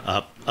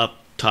up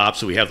top,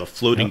 so we have the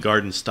floating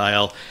garden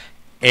style.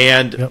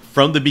 And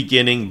from the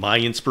beginning, my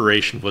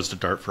inspiration was the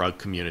dart frog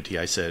community.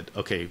 I said,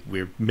 okay,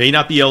 we may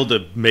not be able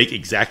to make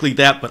exactly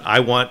that, but I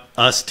want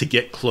us to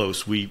get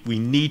close. We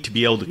need to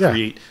be able to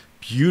create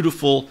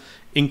beautiful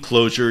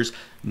enclosures,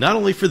 not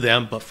only for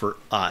them, but for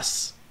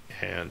us.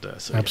 And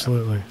so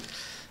absolutely.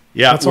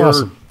 Yeah, that's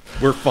awesome.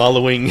 We're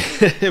following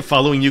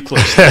you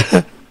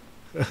closely.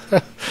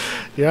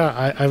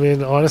 I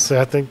mean, honestly,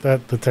 I think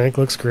that the tank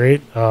looks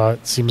great.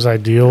 It seems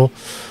ideal.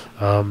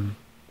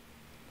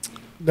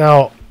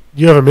 Now,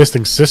 you have a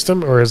misting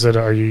system, or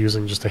are you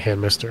using just a hand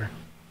mister?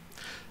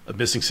 A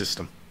misting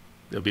system.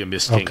 There'll be a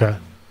misting. Okay.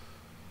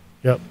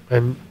 Yep.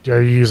 And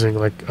are you using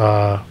like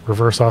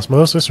reverse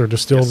osmosis or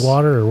distilled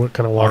water, or what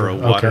kind of water? RO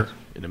water.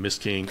 in a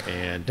Mist King,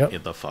 and Yep.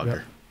 in the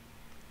Fogger.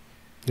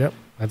 Yep.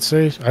 I'd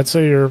say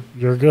you're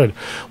good.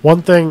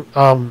 One thing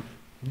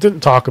didn't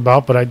talk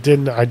about, but I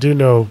do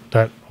know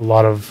that a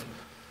lot of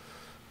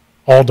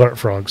all dart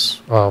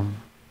frogs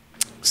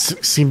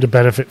seem to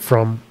benefit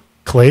from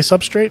clay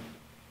substrate.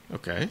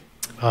 Okay.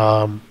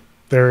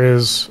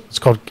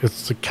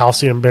 It's a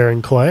calcium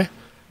bearing clay,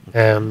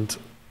 and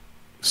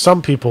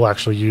some people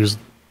actually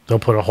they'll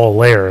put a whole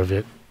layer of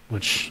it,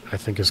 which I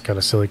think is kind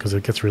of silly because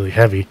it gets really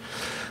heavy.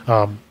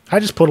 I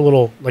just put a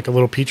little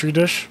petri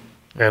dish,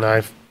 and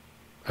I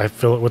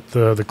fill it with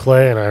the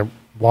clay, and I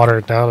water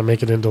it down and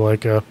make it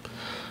into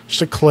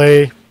just a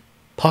clay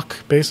puck,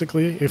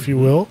 basically, if you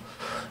will.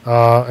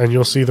 And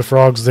you'll see the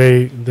frogs.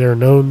 They're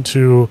known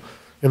to,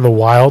 in the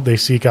wild, they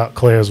seek out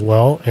clay as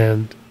well,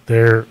 and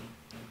they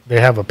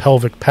have a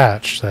pelvic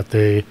patch that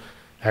they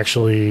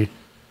actually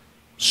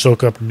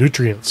soak up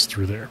nutrients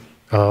through there.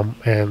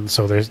 And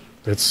so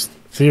it's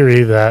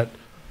theory that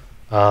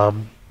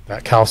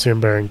that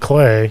calcium-bearing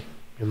clay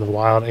in the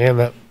wild and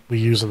that we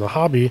use in the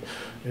hobby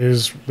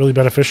is really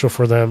beneficial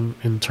for them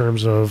in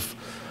terms of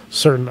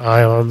certain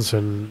ions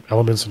and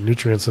elements and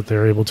nutrients that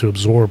they're able to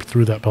absorb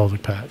through that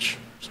pelvic patch.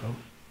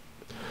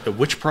 So,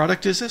 which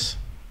product is this?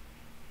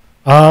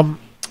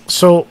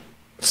 So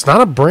it's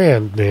not a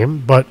brand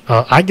name, but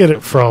I get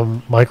it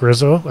from Mike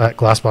Rizzo at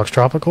Glassbox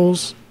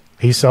Tropicals.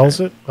 He sells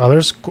it.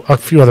 There's a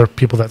few other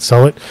people that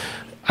sell it.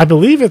 I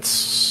believe it's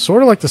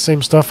sort of like the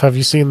same stuff. Have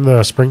you seen the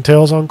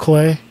springtails on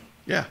clay?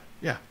 Yeah.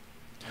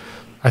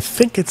 I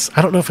think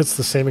I don't know if it's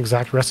the same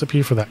exact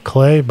recipe for that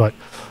clay, but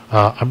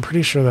I'm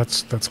pretty sure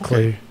that's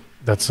clay. Okay.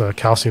 That's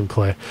calcium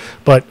clay.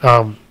 But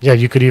yeah,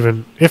 you could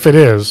even, if it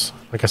is,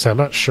 like I said, I'm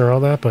not sure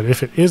on that, but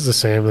if it is the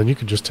same, then you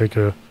could just take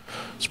a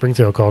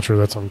springtail culture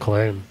that's on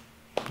clay and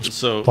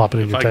just plop it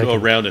in if your I tank. go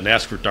around and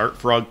ask for dart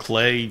frog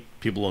clay,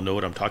 people will know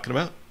what I'm talking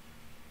about?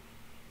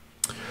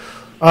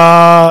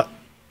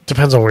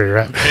 Depends on where you're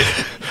at.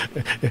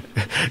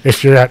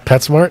 If you're at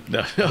PetSmart,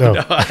 No.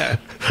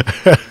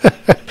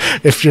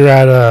 If you're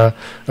at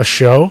a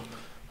show,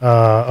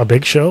 a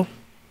big show,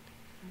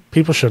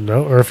 people should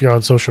know. Or if you're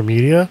on social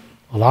media,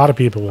 a lot of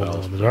people will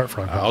know on the dart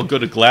frog. I'll go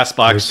to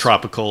Glassbox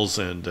Tropicals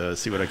and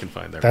see what I can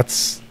find there.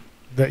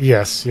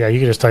 Yes. Yeah, you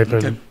can just type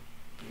in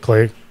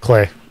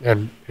clay,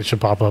 and it should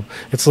pop up.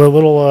 It's a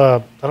little,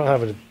 I don't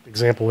have an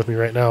example with me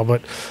right now,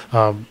 but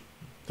they're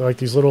like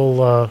these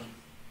little,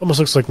 almost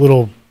looks like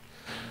little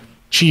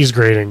cheese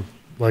grating,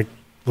 like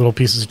little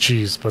pieces of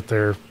cheese, but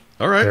they're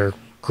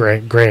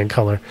gray in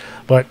color.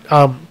 But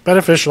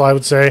beneficial, I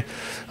would say.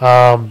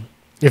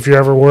 If you're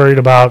ever worried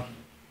about,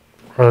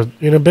 or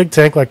in a big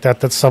tank like that,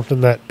 that's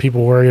something that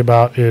people worry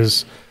about,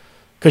 is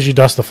because you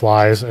dust the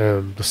flies,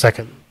 and the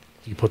second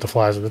you put the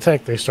flies in the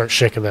tank, they start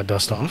shaking that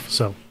dust off.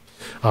 So,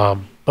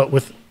 but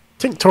with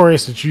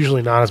Tinctorius, it's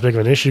usually not as big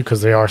of an issue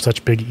because they are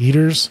such big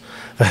eaters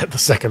that the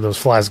second those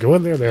flies go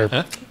in there,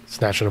 they're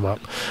snatching them up.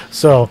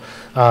 So,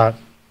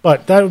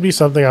 but that would be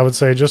something I would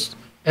say, just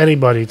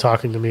anybody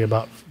talking to me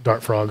about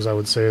dart frogs, I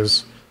would say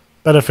is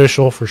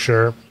beneficial for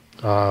sure.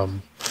 I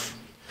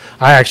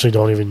actually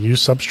don't even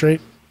use substrate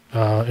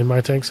in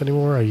my tanks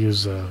anymore. I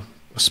use a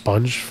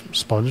sponge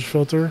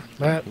filter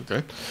mat.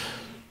 Okay.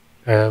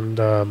 And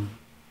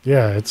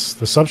it's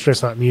the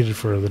substrate's not needed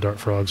for the dart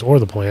frogs or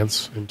the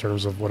plants in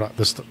terms of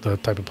the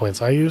type of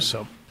plants I use.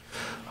 So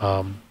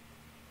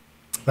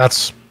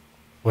that's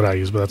what I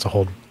use, but that's a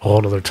whole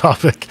other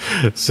topic.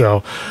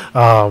 So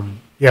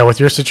with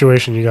your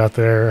situation you got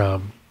there,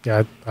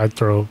 I'd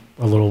throw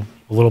a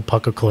little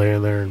puck of clay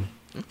in there, and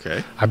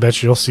I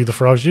bet you'll see the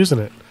frogs using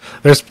it.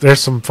 There's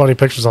some funny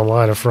pictures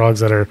online of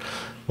frogs that are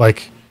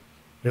like,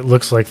 it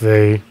looks like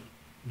they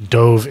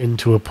dove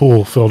into a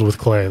pool filled with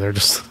clay. They're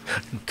just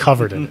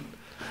covered in it.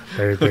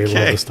 They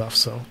love the stuff.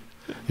 So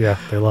yeah,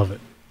 they love it.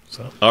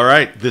 So all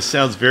right, this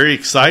sounds very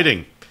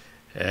exciting,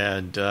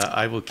 and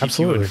I will keep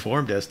you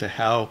informed as to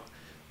how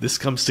this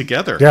comes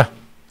together. Yeah,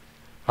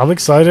 I'm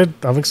excited.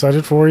 I'm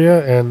excited for you,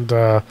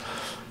 and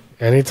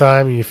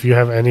anytime if you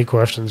have any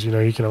questions,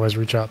 you can always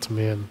reach out to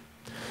me, and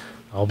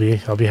I'll be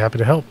happy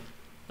to help.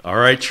 All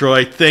right,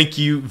 Troy, thank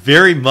you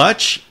very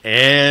much,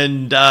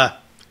 and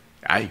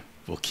I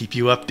will keep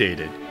you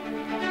updated.